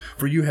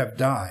 For you have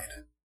died,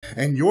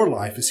 and your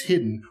life is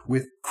hidden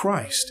with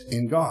Christ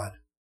in God.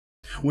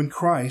 When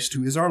Christ,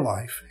 who is our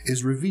life,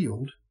 is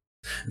revealed,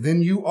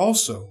 then you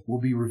also will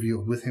be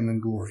revealed with him in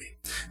glory.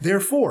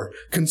 Therefore,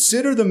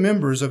 consider the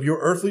members of your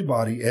earthly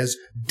body as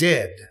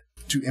dead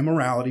to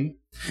immorality,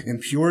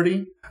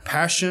 impurity,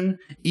 passion,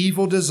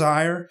 evil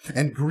desire,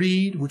 and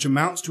greed, which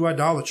amounts to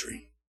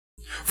idolatry.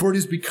 For it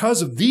is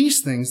because of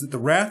these things that the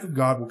wrath of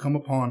God will come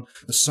upon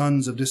the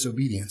sons of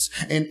disobedience.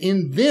 And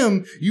in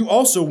them you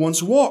also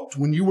once walked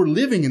when you were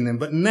living in them.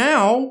 But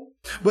now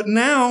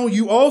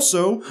you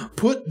also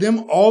put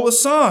them all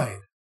aside.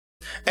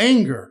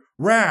 Anger,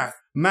 wrath,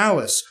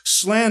 malice,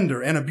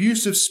 slander, and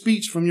abusive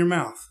speech from your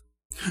mouth.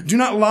 Do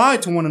not lie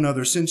to one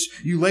another, since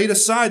you laid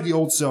aside the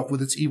old self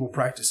with its evil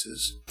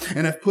practices,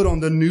 and have put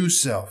on the new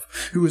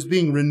self, who is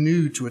being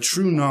renewed to a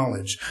true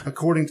knowledge,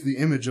 according to the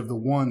image of the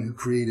one who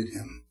created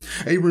him.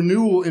 A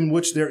renewal in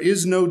which there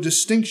is no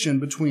distinction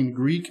between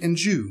Greek and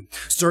Jew,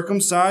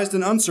 circumcised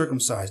and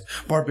uncircumcised,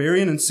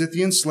 barbarian and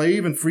Scythian,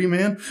 slave and free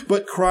man,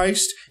 but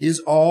Christ is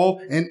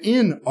all and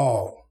in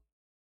all.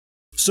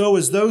 So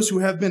as those who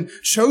have been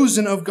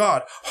chosen of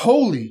God,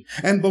 holy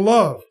and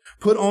beloved,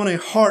 put on a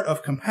heart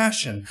of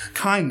compassion,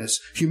 kindness,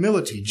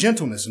 humility,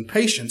 gentleness, and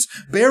patience,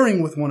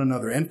 bearing with one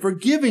another and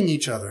forgiving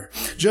each other.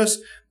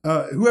 Just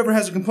whoever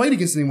has a complaint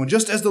against anyone,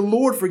 just as the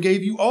Lord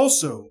forgave you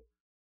also,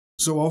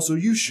 so also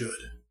you should.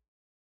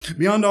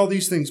 Beyond all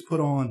these things, put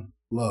on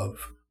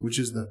love, which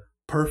is the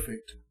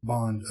perfect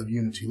bond of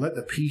unity. Let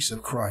the peace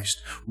of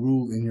Christ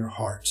rule in your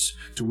hearts,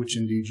 to which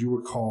indeed you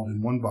were called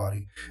in one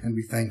body, and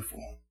be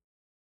thankful.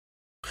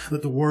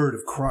 Let the word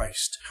of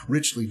Christ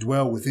richly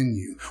dwell within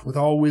you, with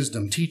all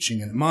wisdom,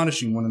 teaching and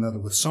admonishing one another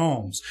with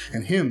psalms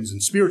and hymns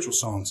and spiritual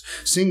songs,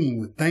 singing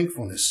with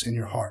thankfulness in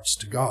your hearts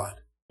to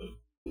God.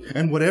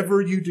 And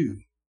whatever you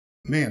do,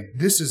 man,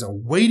 this is a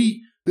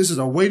weighty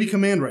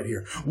command right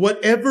here.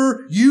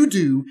 Whatever you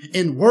do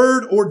in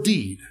word or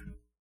deed,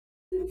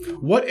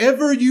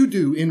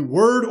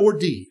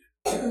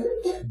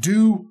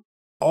 do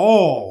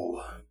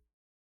all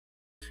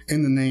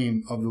in the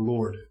name of the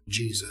Lord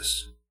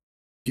Jesus,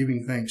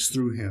 giving thanks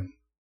through him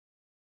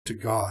to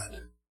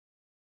God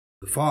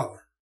the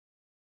Father.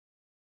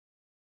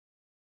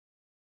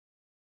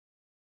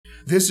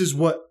 This is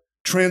what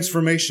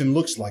transformation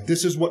looks like.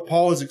 This is what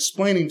Paul is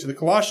explaining to the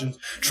Colossians.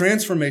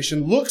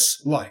 Transformation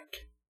looks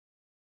like.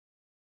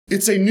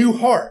 It's a new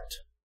heart.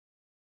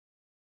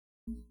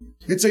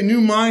 It's a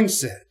new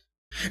mindset.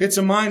 It's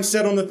a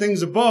mindset on the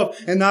things above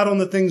and not on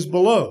the things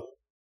below.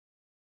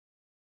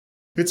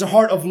 It's a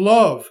heart of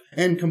love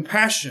and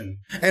compassion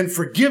and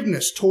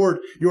forgiveness toward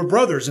your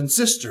brothers and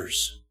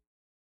sisters.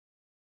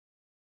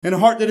 And a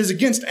heart that is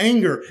against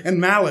anger and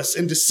malice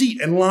and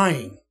deceit and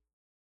lying.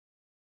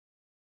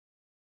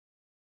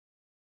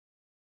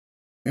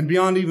 And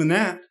beyond even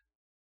that,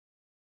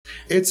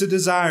 it's a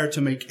desire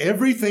to make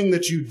everything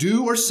that you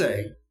do or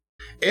say,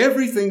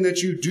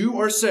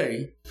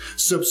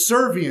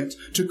 subservient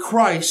to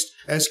Christ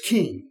as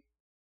King.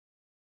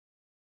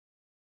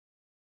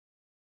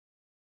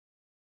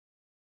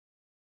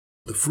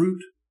 The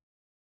fruit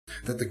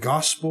that the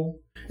gospel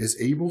is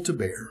able to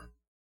bear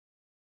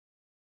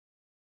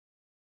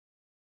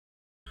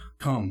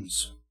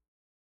comes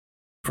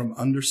from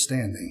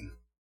understanding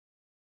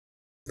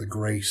the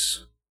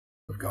grace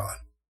of God.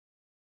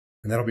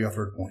 And that'll be our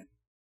third point.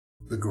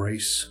 The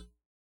grace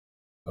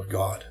of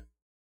God.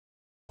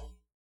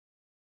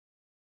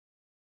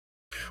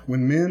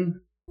 When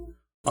men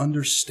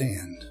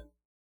understand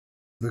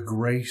the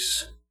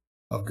grace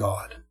of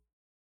God,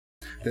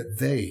 that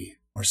they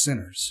are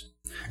sinners,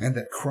 and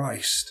that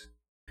Christ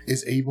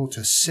is able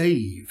to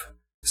save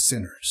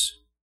sinners,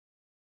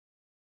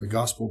 the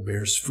gospel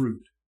bears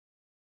fruit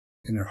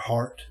in their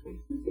heart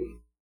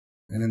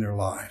and in their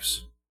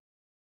lives.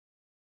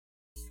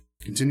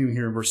 Continuing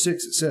here in verse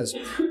 6, it says,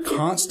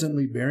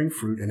 constantly bearing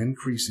fruit and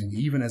increasing,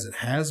 even as it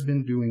has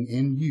been doing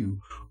in you,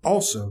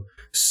 also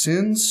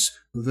since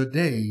the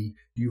day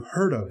you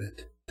heard of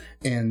it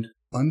and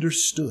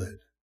understood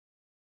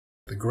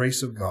the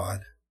grace of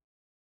God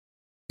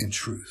in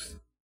truth.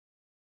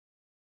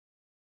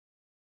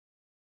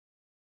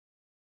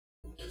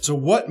 So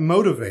what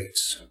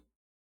motivates a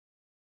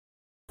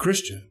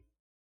Christian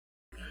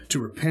to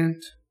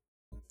repent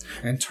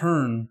and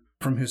turn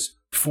from his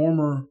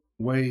former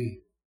way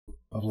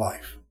of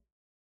life.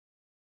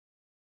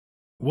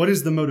 What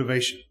is the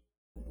motivation?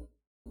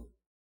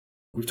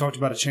 We've talked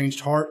about a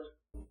changed heart.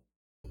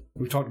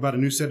 We've talked about a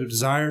new set of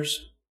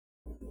desires.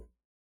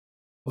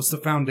 What's the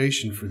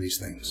foundation for these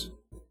things?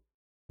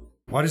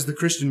 Why does the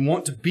Christian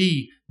want to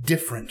be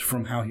different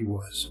from how he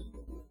was?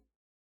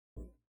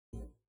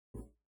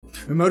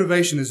 The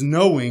motivation is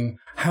knowing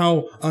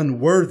how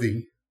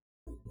unworthy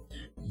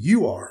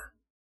you are.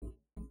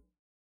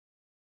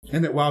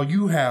 And that while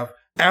you have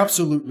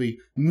absolutely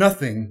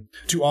nothing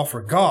to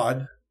offer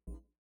God,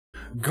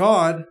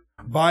 God,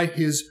 by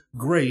His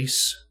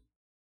grace,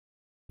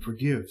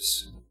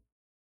 forgives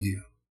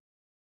you.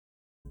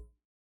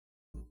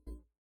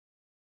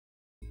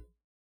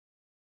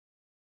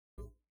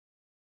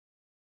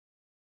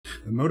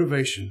 The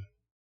motivation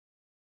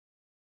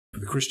for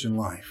the Christian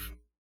life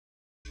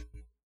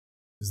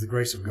is the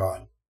grace of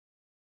God.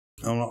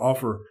 I want to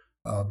offer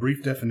a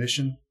brief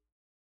definition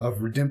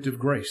of redemptive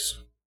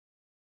grace.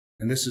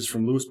 And this is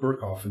from Louis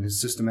Berkhoff in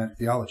his systematic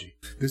theology.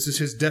 This is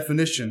his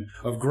definition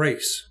of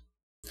grace.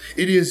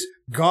 It is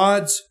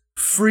God's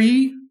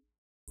free,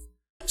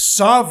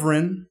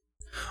 sovereign,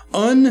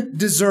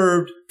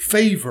 undeserved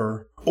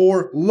favor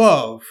or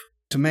love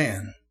to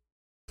man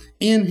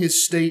in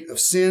his state of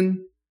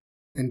sin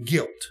and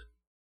guilt,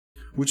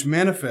 which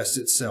manifests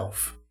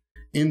itself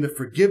in the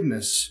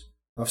forgiveness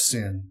of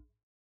sin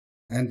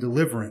and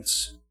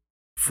deliverance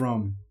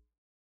from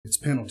its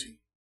penalty.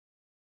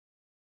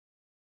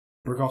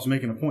 Berkhoff's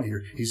making a point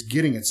here. He's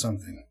getting at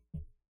something.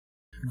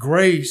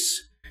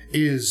 Grace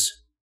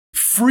is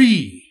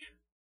free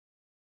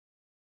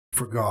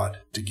for God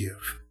to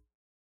give.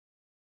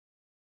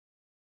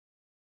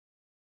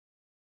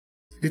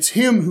 It's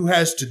Him who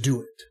has to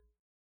do it.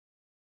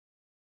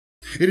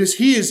 It is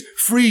His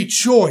free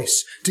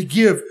choice to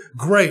give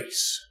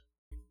grace.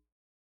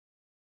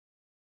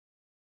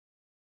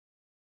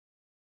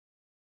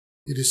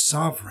 It is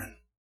sovereign.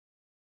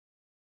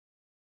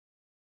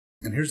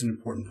 And here's an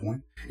important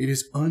point. It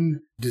is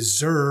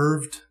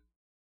undeserved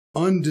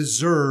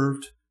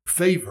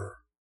favor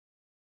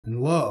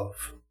and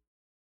love.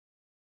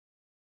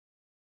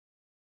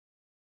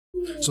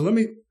 So let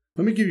me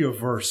give you a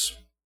verse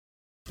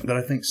that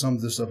I think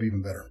sums this up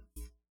even better.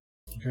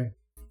 Okay?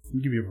 Let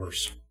me give you a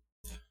verse.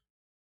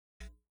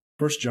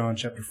 1 John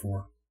chapter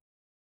 4,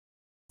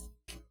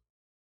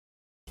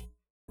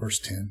 verse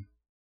 10.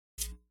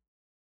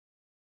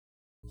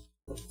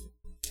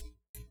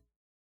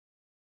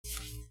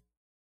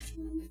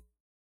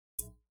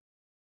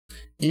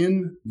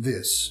 In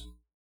this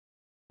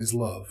is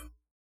love,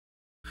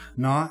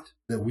 not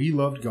that we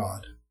loved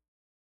God,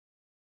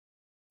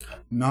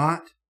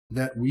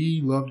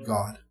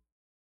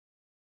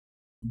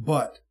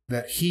 but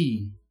that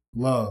He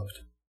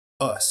loved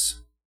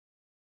us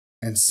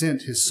and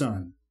sent His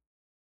Son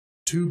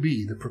to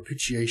be the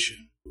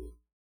propitiation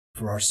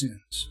for our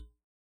sins.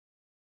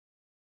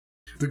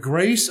 The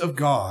grace of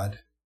God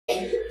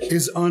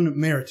is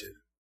unmerited.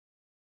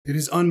 It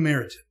is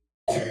unmerited.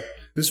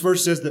 This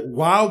verse says that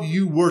while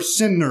you were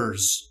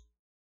sinners,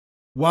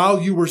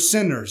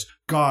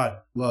 God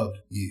loved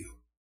you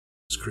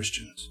as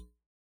Christians.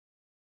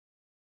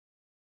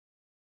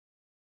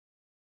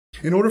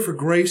 In order for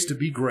grace to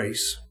be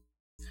grace,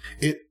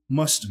 it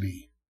must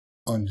be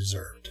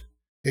undeserved.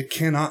 It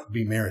cannot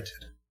be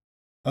merited.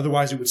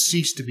 Otherwise, it would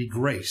cease to be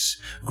grace.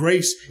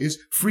 Grace is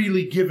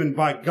freely given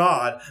by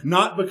God,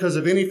 not because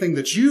of anything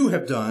that you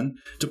have done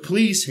to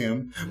please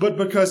Him, but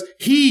because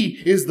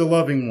He is the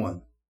loving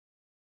one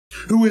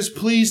who is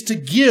pleased to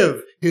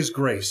give His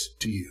grace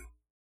to you.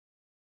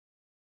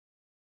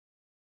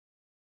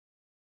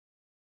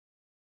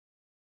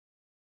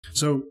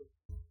 So,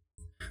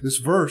 this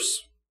verse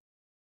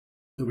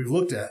that we've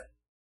looked at,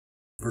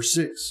 verse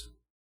 6,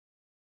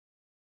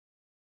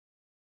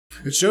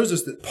 it shows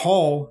us that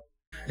Paul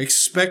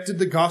expected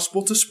the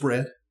gospel to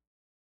spread,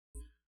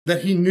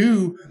 that he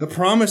knew the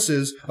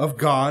promises of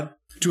God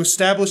to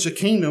establish a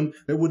kingdom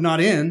that would not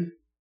end.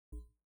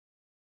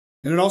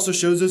 And it also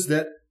shows us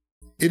that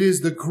it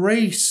is the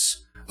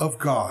grace of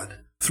God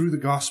through the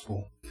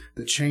gospel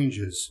that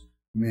changes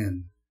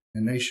men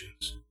and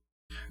nations.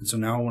 And so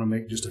now I want to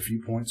make just a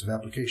few points of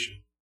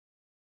application.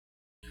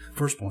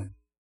 First point.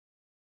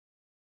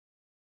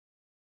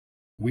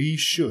 We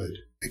should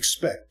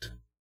expect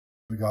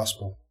the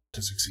gospel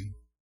to succeed.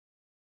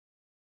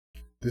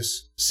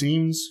 This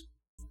seems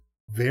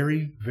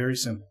very, very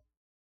simple.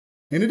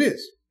 And it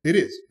is. It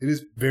is. It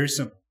is very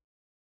simple.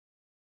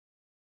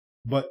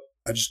 But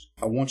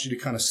I want you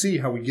to kind of see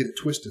how we get it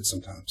twisted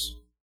sometimes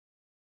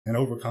and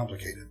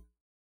overcomplicate it.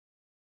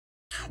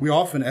 We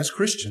often, as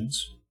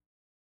Christians,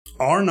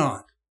 are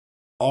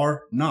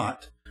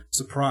not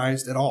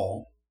surprised at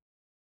all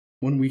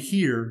when we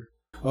hear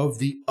of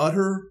the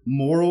utter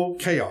moral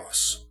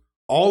chaos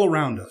all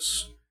around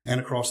us and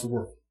across the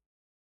world.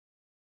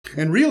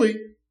 And really,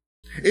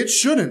 it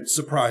shouldn't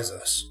surprise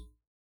us.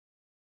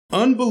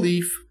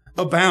 Unbelief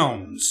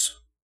abounds.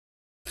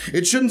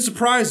 It shouldn't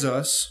surprise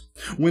us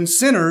when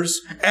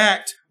sinners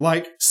act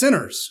like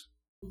sinners.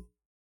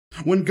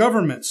 When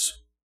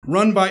governments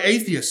run by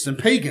atheists and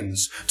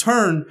pagans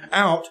turn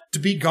out to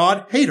be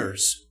God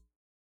haters.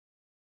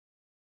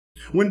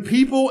 When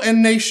people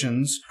and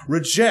nations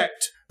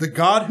reject the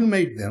God who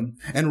made them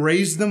and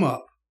raised them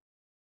up,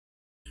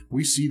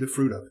 we see the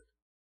fruit of it.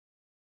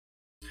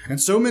 And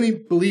so many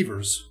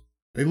believers,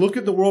 they look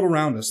at the world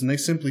around us and they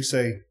simply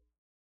say,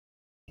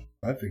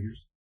 that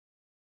figures.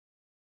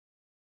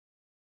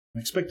 I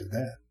expected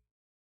that.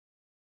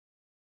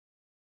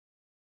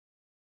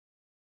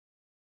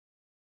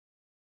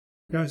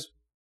 Guys,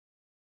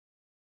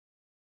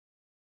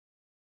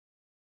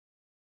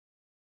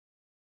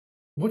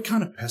 what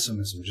kind of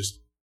pessimism just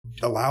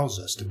allows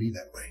us to be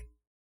that way?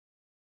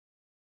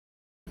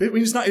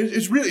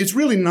 It's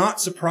really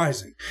not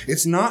surprising.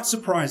 It's not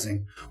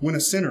surprising when a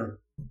sinner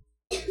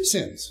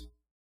sins.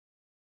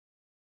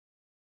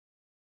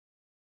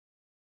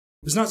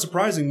 It's not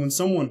surprising when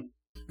someone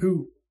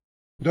who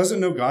doesn't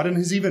know God and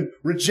has even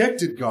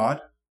rejected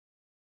God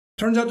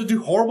turns out to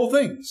do horrible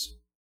things.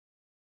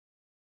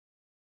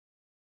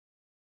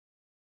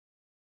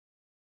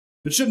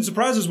 It shouldn't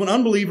surprise us when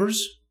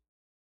unbelievers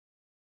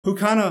who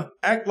kind of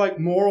act like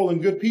moral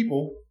and good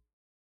people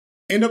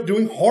end up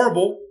doing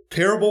horrible,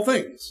 terrible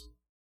things.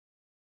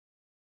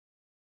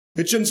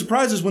 It shouldn't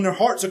surprise us when their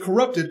hearts are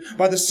corrupted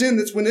by the sin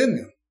that's within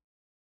them.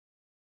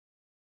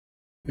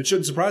 It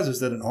shouldn't surprise us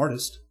that an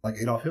artist like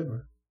Adolf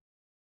Hitler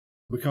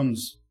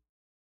becomes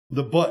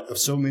the butt of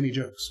so many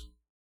jokes.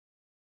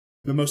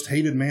 The most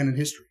hated man in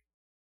history.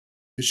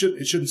 It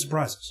shouldn't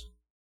surprise us.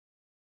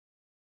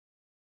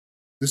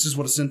 This is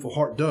what a sinful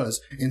heart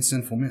does in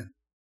sinful men.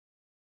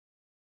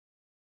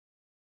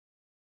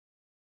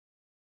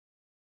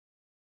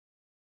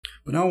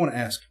 But now I want to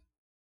ask,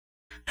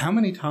 how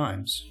many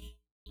times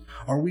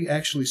are we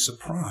actually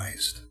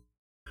surprised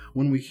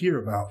when we hear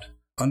about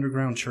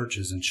underground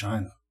churches in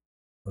China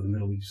or the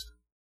Middle East?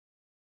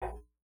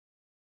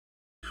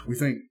 We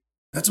think,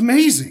 that's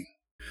amazing.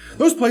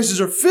 Those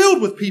places are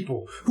filled with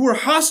people who are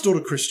hostile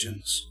to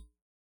Christians.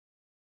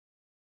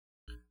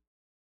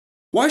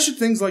 Why should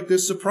things like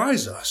this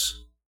surprise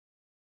us?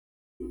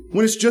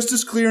 When it's just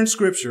as clear in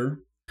Scripture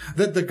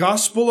that the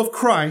gospel of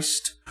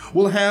Christ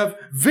will have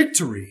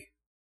victory.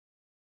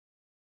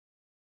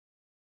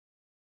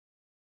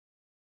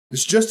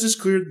 It's just as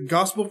clear that the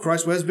gospel of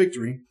Christ will have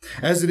victory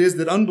as it is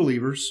that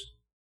unbelievers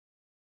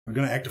are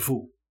going to act a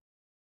fool.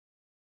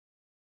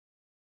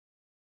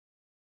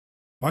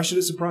 Why should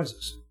it surprise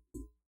us?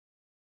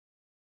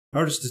 I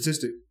heard a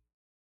statistic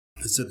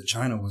that said that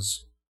China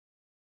was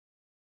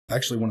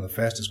actually one of the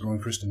fastest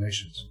growing Christian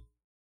nations.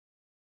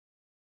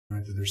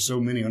 Right? That there's so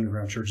many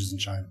underground churches in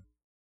China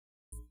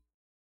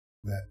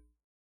that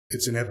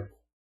it's inevitable.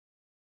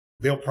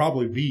 They'll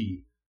probably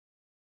be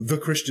the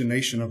Christian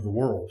nation of the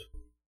world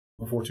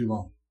before too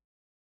long.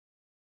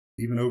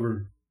 Even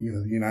over,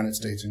 the United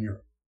States and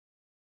Europe.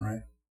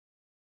 Right?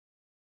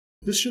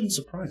 This shouldn't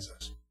surprise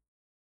us.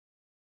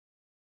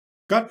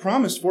 God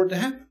promised for it to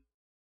happen.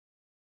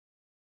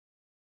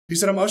 He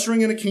said, I'm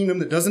ushering in a kingdom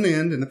that doesn't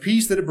end, and the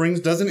peace that it brings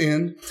doesn't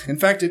end. In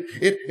fact,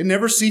 it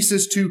never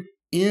ceases to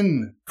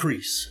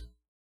increase.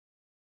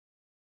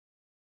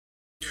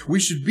 We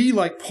should be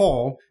like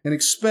Paul and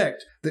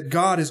expect that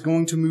God is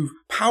going to move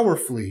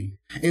powerfully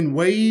in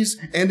ways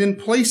and in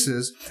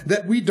places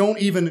that we don't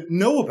even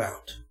know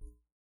about.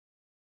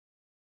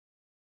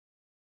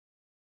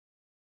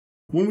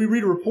 When we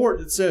read a report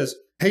that says,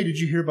 hey, did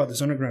you hear about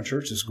this underground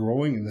church that's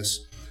growing in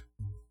this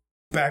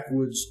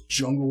backwoods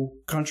jungle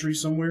country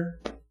somewhere?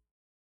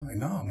 I'm like,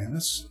 no, man,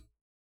 that's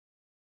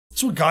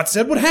what God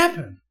said would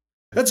happen.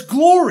 That's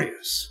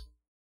glorious.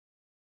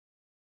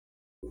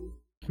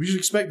 We should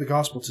expect the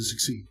gospel to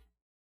succeed.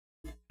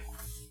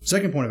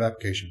 Second point of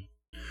application.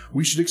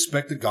 We should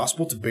expect the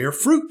gospel to bear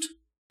fruit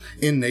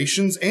in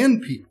nations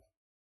and people.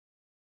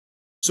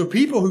 So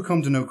people who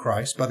come to know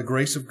Christ by the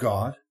grace of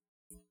God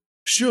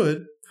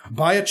should,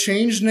 by a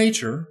changed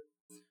nature,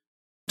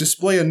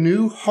 display a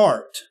new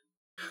heart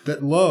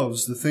that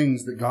loves the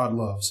things that God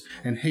loves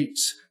and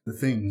hates the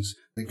things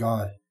that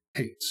God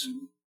hates.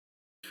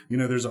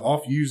 There's an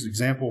oft-used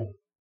example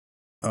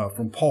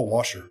from Paul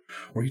Washer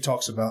where he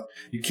talks about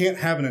you can't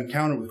have an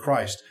encounter with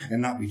Christ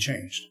and not be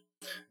changed.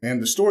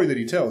 And the story that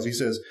he tells, he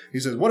says,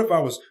 what if I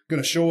was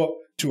going to show up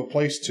to a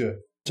place to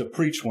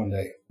preach one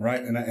day,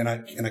 right? And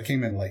I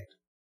came in late.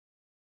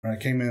 Right?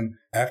 I came in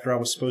after I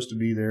was supposed to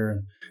be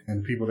there, and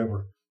the people that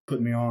were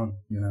putting me on,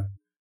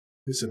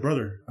 they said,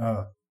 brother,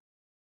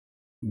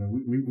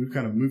 we've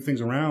kind of moved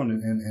things around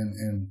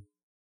and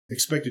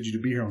expected you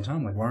to be here on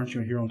time. Like, why aren't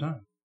you here on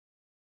time?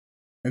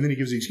 And then he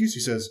gives the excuse.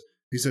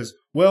 He says,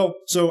 well,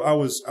 so I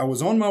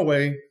was on my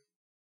way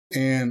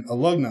and a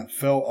lug nut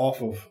fell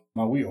off of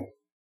my wheel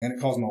and it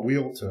caused my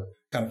wheel to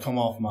kind of come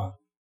off my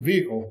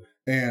vehicle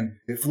and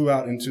it flew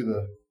out into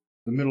the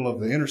middle of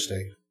the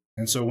interstate.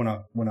 And so when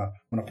I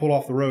pulled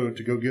off the road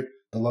to go get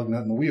the lug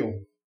nut and the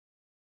wheel,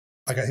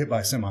 I got hit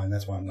by a semi and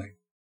that's why I'm late.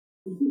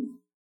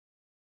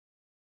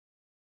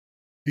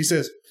 He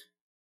says,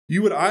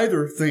 you would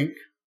either think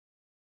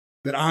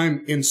that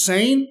I'm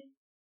insane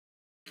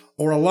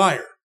or a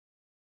liar.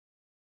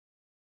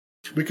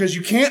 Because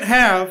you can't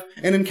have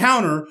an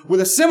encounter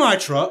with a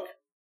semi-truck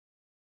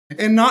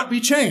and not be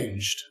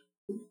changed.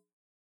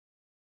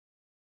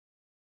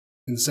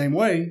 In the same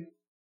way,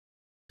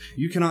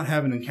 you cannot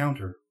have an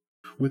encounter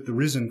with the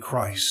risen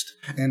Christ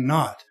and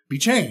not be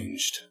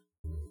changed.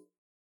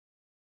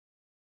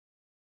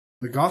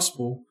 The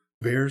gospel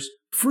bears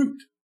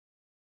fruit.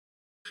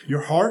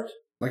 Your heart,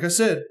 like I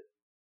said,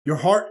 your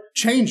heart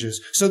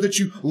changes so that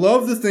you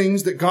love the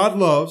things that God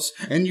loves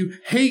and you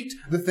hate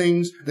the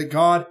things that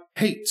God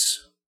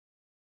hates.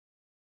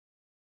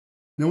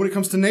 Now, when it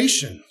comes to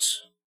nations,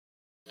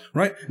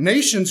 right?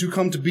 Nations who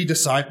come to be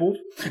discipled,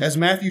 as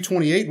Matthew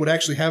 28 would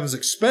actually have us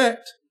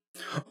expect,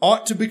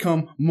 ought to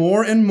become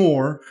more and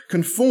more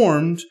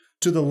conformed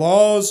to the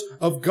laws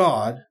of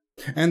God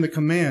and the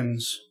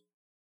commands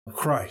of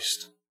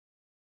Christ.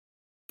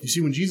 You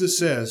see, when Jesus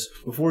says,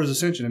 before his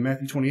ascension in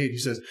Matthew 28, he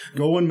says,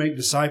 "Go and make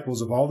disciples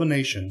of all the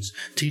nations,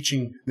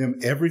 teaching them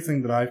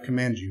everything that I have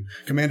commanded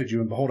you,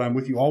 and behold, I'm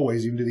with you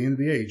always, even to the end of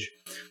the age."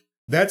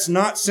 That's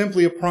not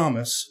simply a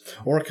promise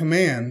or a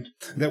command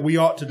that we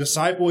ought to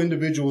disciple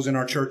individuals in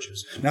our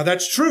churches. Now,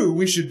 that's true.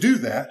 We should do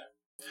that.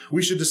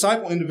 We should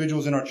disciple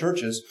individuals in our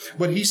churches.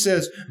 But he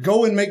says,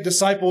 go and make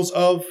disciples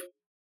of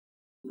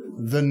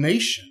the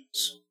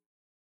nations.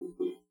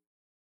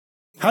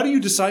 How do you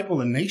disciple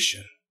a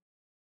nation?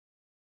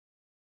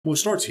 Well, it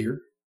starts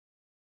here.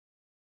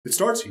 It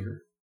starts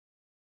here.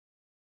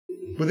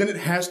 But then it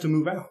has to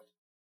move out.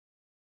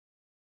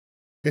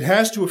 It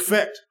has to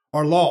affect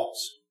our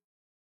laws.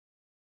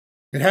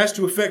 It has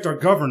to affect our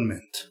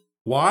government.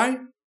 Why?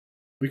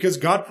 Because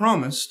God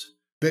promised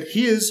that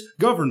his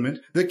government,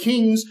 the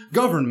king's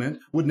government,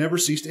 would never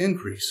cease to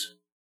increase.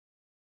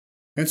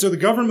 And so the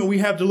government we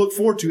have to look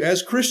forward to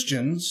as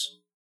Christians,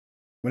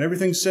 when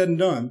everything's said and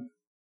done,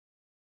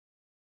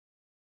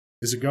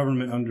 is a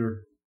government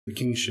under the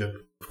kingship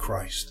of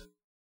Christ.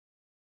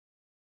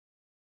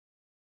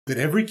 That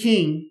every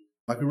king,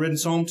 like we read in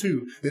Psalm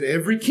 2, that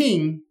every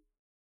king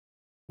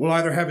will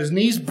either have his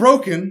knees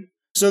broken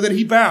so that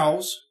he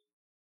bows,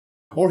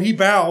 or he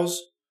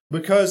bows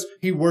because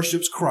he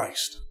worships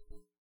Christ.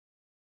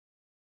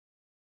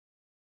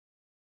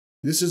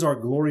 This is our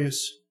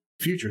glorious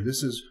future.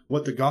 This is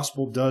what the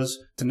gospel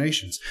does to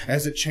nations.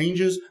 As it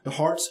changes the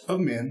hearts of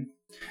men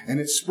and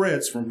it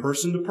spreads from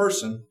person to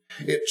person,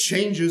 it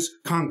changes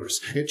Congress.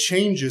 It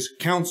changes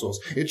councils.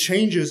 It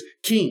changes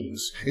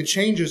kings. It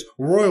changes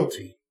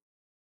royalty.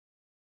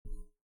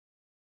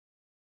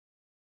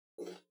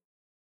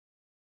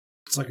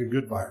 It's like a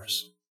good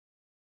virus.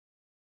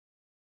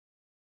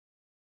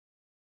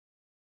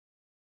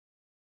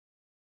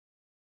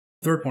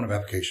 Third point of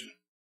application.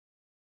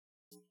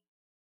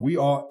 What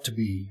ought to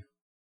be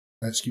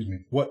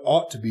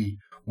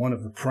one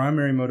of the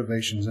primary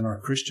motivations in our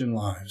Christian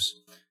lives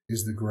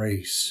is the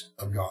grace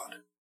of God.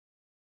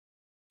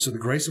 So the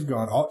grace of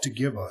God ought to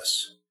give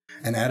us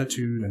an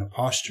attitude and a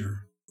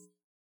posture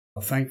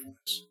of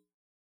thankfulness,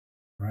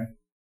 right?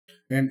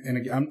 And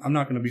again, I'm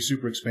not going to be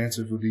super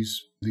expansive with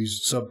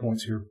these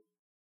subpoints here,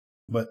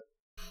 but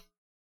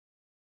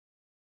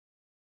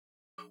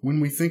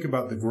when we think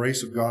about the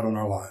grace of God on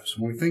our lives,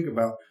 when we think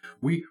about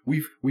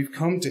we've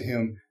come to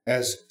him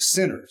as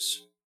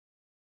sinners,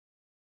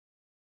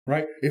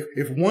 right?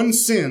 If one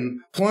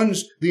sin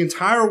plunged the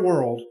entire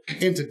world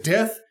into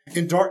death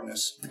and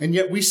darkness, and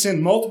yet we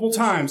sin multiple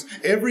times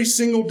every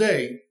single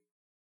day,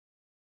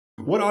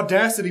 what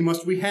audacity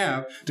must we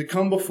have to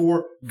come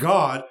before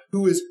God,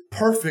 who is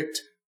perfect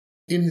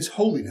in his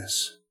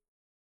holiness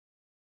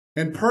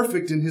and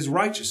perfect in his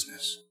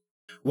righteousness?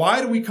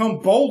 Why do we come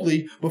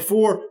boldly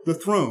before the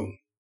throne?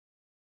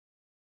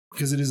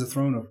 Because it is a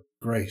throne of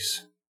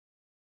grace.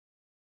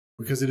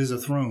 Because it is a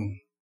throne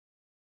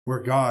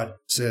where God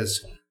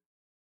says,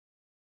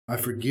 I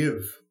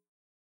forgive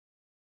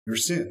your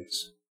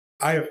sins.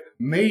 I have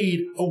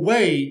made a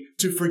way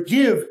to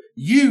forgive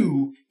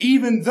you,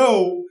 even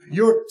though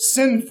you're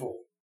sinful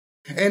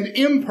and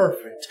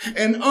imperfect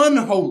and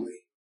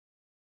unholy.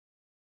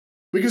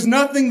 Because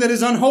nothing that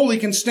is unholy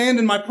can stand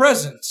in my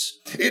presence.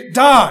 It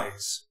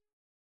dies.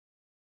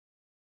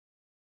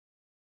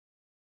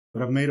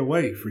 But I've made a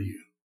way for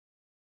you.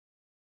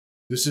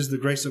 This is the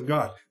grace of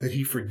God, that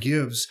he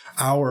forgives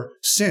our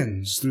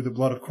sins through the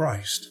blood of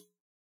Christ.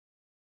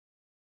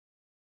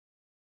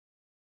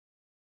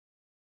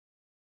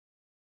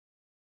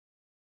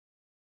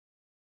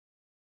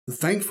 The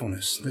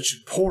thankfulness that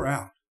should pour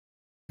out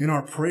in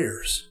our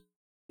prayers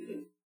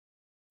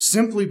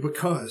simply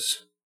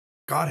because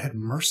God had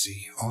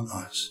mercy on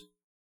us.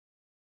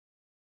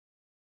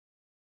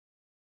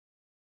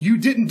 You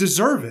didn't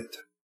deserve it.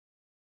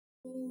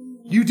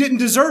 You didn't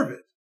deserve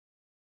it.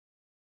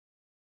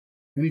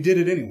 And he did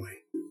it anyway.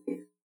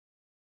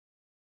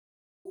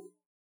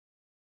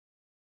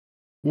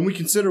 When we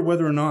consider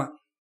whether or not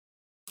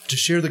to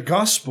share the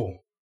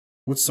gospel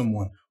with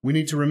someone, we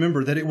need to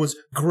remember that it was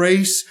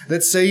grace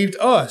that saved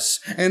us,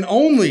 and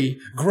only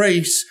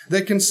grace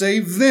that can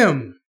save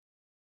them.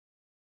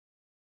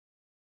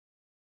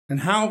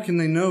 And how can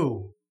they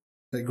know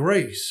that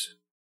grace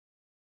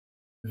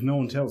if no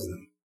one tells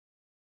them?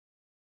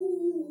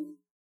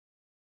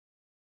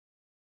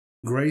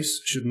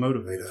 Grace should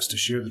motivate us to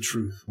share the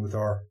truth with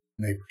our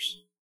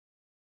neighbors.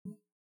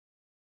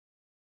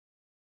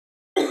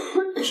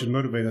 It should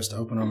motivate us to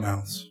open our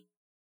mouths.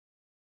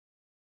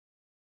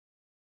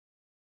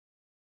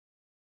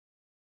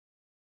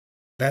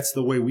 That's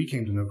the way we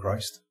came to know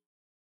Christ.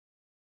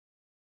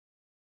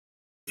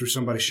 Through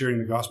somebody sharing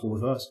the gospel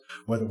with us,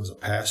 whether it was a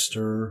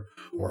pastor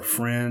or a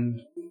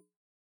friend.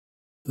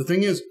 The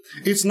thing is,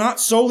 it's not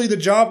solely the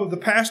job of the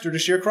pastor to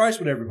share Christ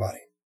with everybody.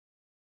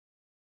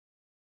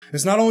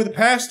 It's not only the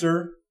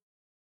pastor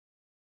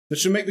that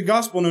should make the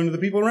gospel known to the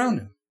people around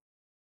him.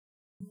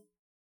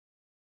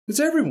 It's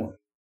everyone.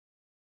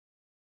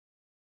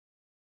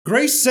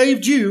 Grace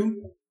saved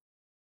you.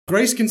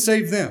 Grace can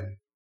save them.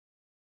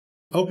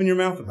 Open your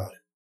mouth about it.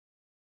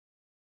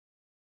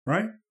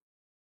 Right?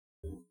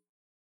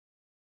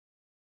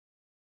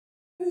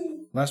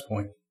 Last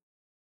point.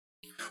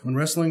 When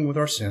wrestling with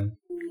our sin,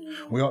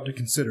 we ought to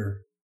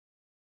consider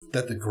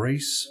that the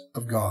grace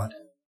of God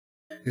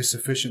is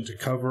sufficient to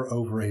cover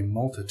over a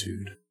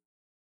multitude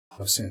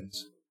of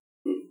sins.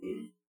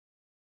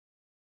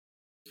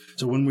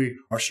 So when we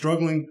are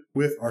struggling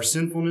with our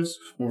sinfulness,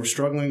 when we're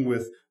struggling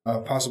with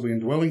possibly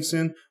indwelling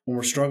sin, when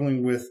we're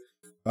struggling with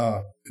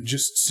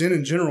just sin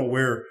in general,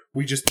 where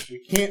we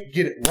can't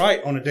get it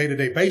right on a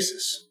day-to-day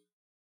basis,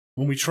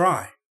 when we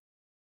try,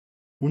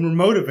 when we're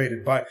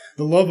motivated by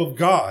the love of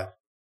God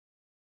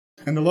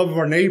and the love of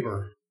our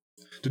neighbor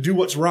to do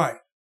what's right,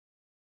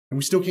 and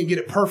we still can't get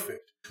it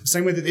perfect, the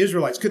same way that the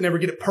Israelites could never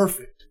get it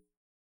perfect,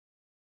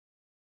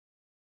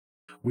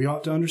 we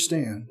ought to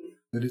understand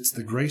that it's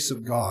the grace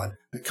of God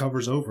that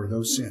covers over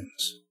those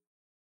sins.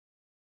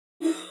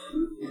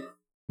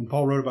 When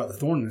Paul wrote about the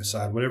thorn in his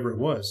side, whatever it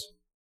was,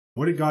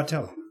 what did God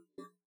tell him?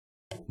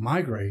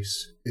 My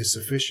grace is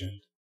sufficient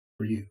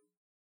for you.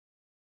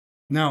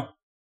 Now,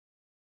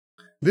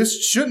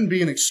 this shouldn't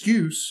be an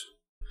excuse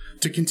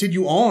to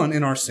continue on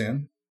in our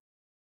sin,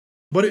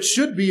 but it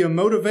should be a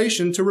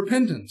motivation to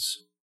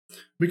repentance,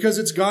 because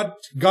it's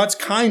God's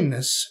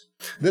kindness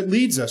that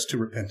leads us to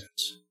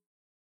repentance.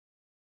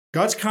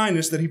 God's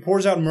kindness that He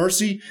pours out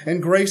mercy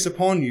and grace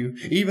upon you,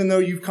 even though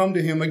you've come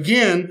to Him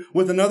again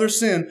with another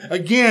sin,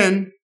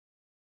 again,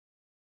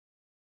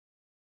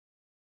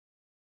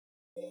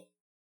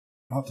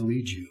 ought to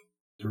lead you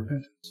to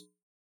repentance.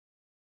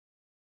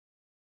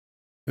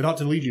 It ought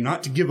to lead you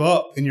not to give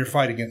up in your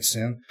fight against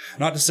sin,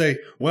 not to say,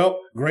 well,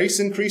 grace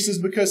increases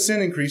because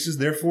sin increases,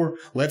 therefore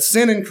let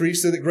sin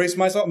increase so that grace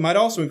might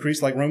also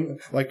increase, like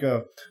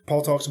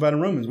Paul talks about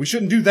in Romans. We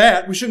shouldn't do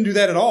that. We shouldn't do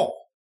that at all.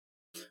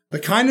 The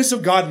kindness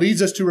of God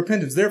leads us to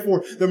repentance.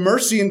 Therefore, the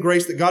mercy and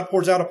grace that God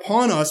pours out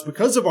upon us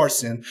because of our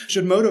sin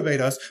should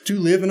motivate us to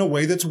live in a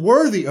way that's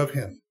worthy of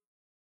Him.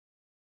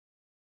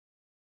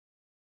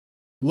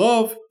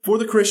 Love for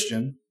the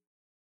Christian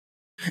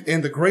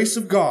and the grace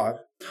of God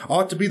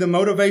ought to be the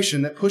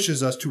motivation that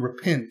pushes us to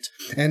repent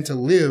and to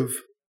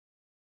live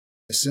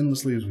as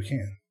sinlessly as we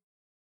can.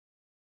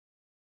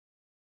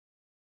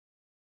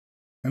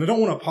 And I don't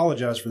want to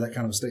apologize for that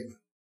kind of a statement.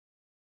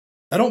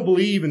 I don't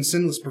believe in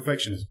sinless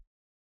perfectionism.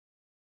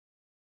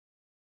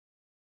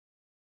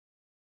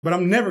 But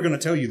I'm never going to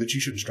tell you that you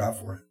shouldn't strive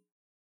for it.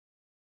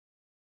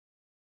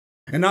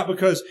 And not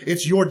because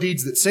it's your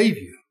deeds that save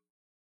you,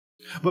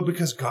 but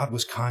because God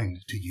was kind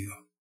to you.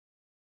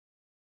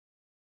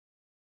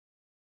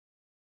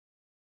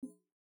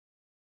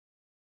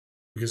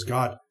 Because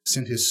God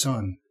sent His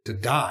Son to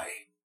die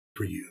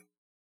for you.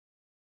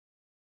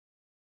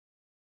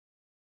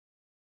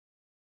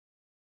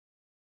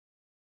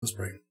 Let's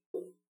pray.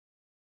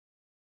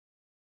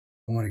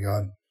 Almighty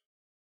God,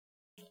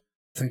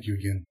 thank you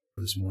again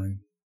for this morning.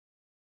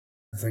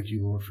 I thank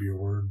you, Lord, for your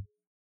word.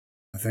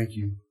 I thank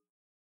you,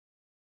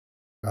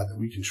 God, that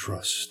we can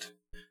trust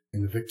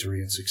in the victory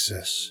and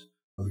success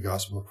of the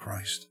gospel of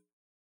Christ.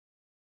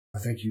 I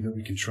thank you that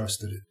we can trust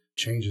that it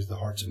changes the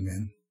hearts of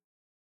men.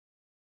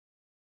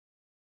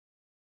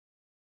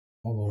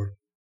 Oh, Lord,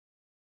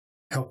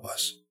 help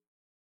us.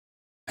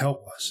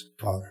 Help us,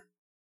 Father,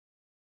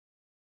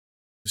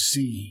 to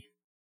see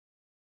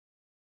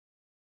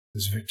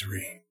this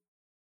victory,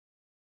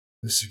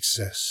 this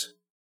success.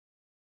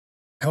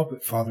 Help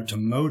it, Father, to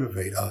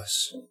motivate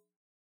us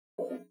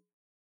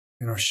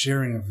in our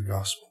sharing of the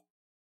gospel.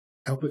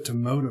 Help it to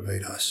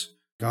motivate us,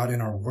 God, in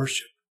our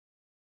worship.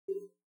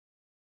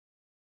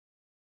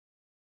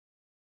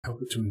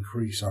 Help it to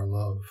increase our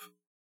love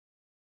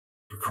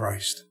for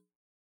Christ.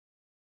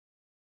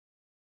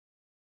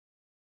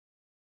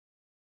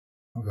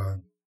 Oh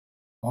God,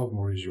 all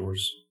glory is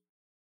yours.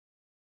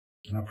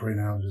 And I pray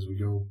now that as we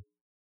go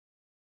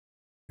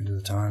into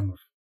the time of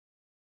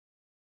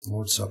the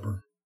Lord's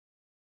Supper,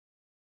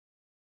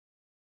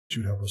 that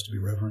you would help us to be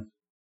reverent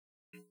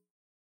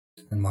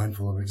and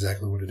mindful of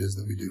exactly what it is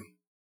that we do.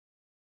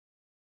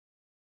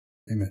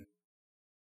 Amen.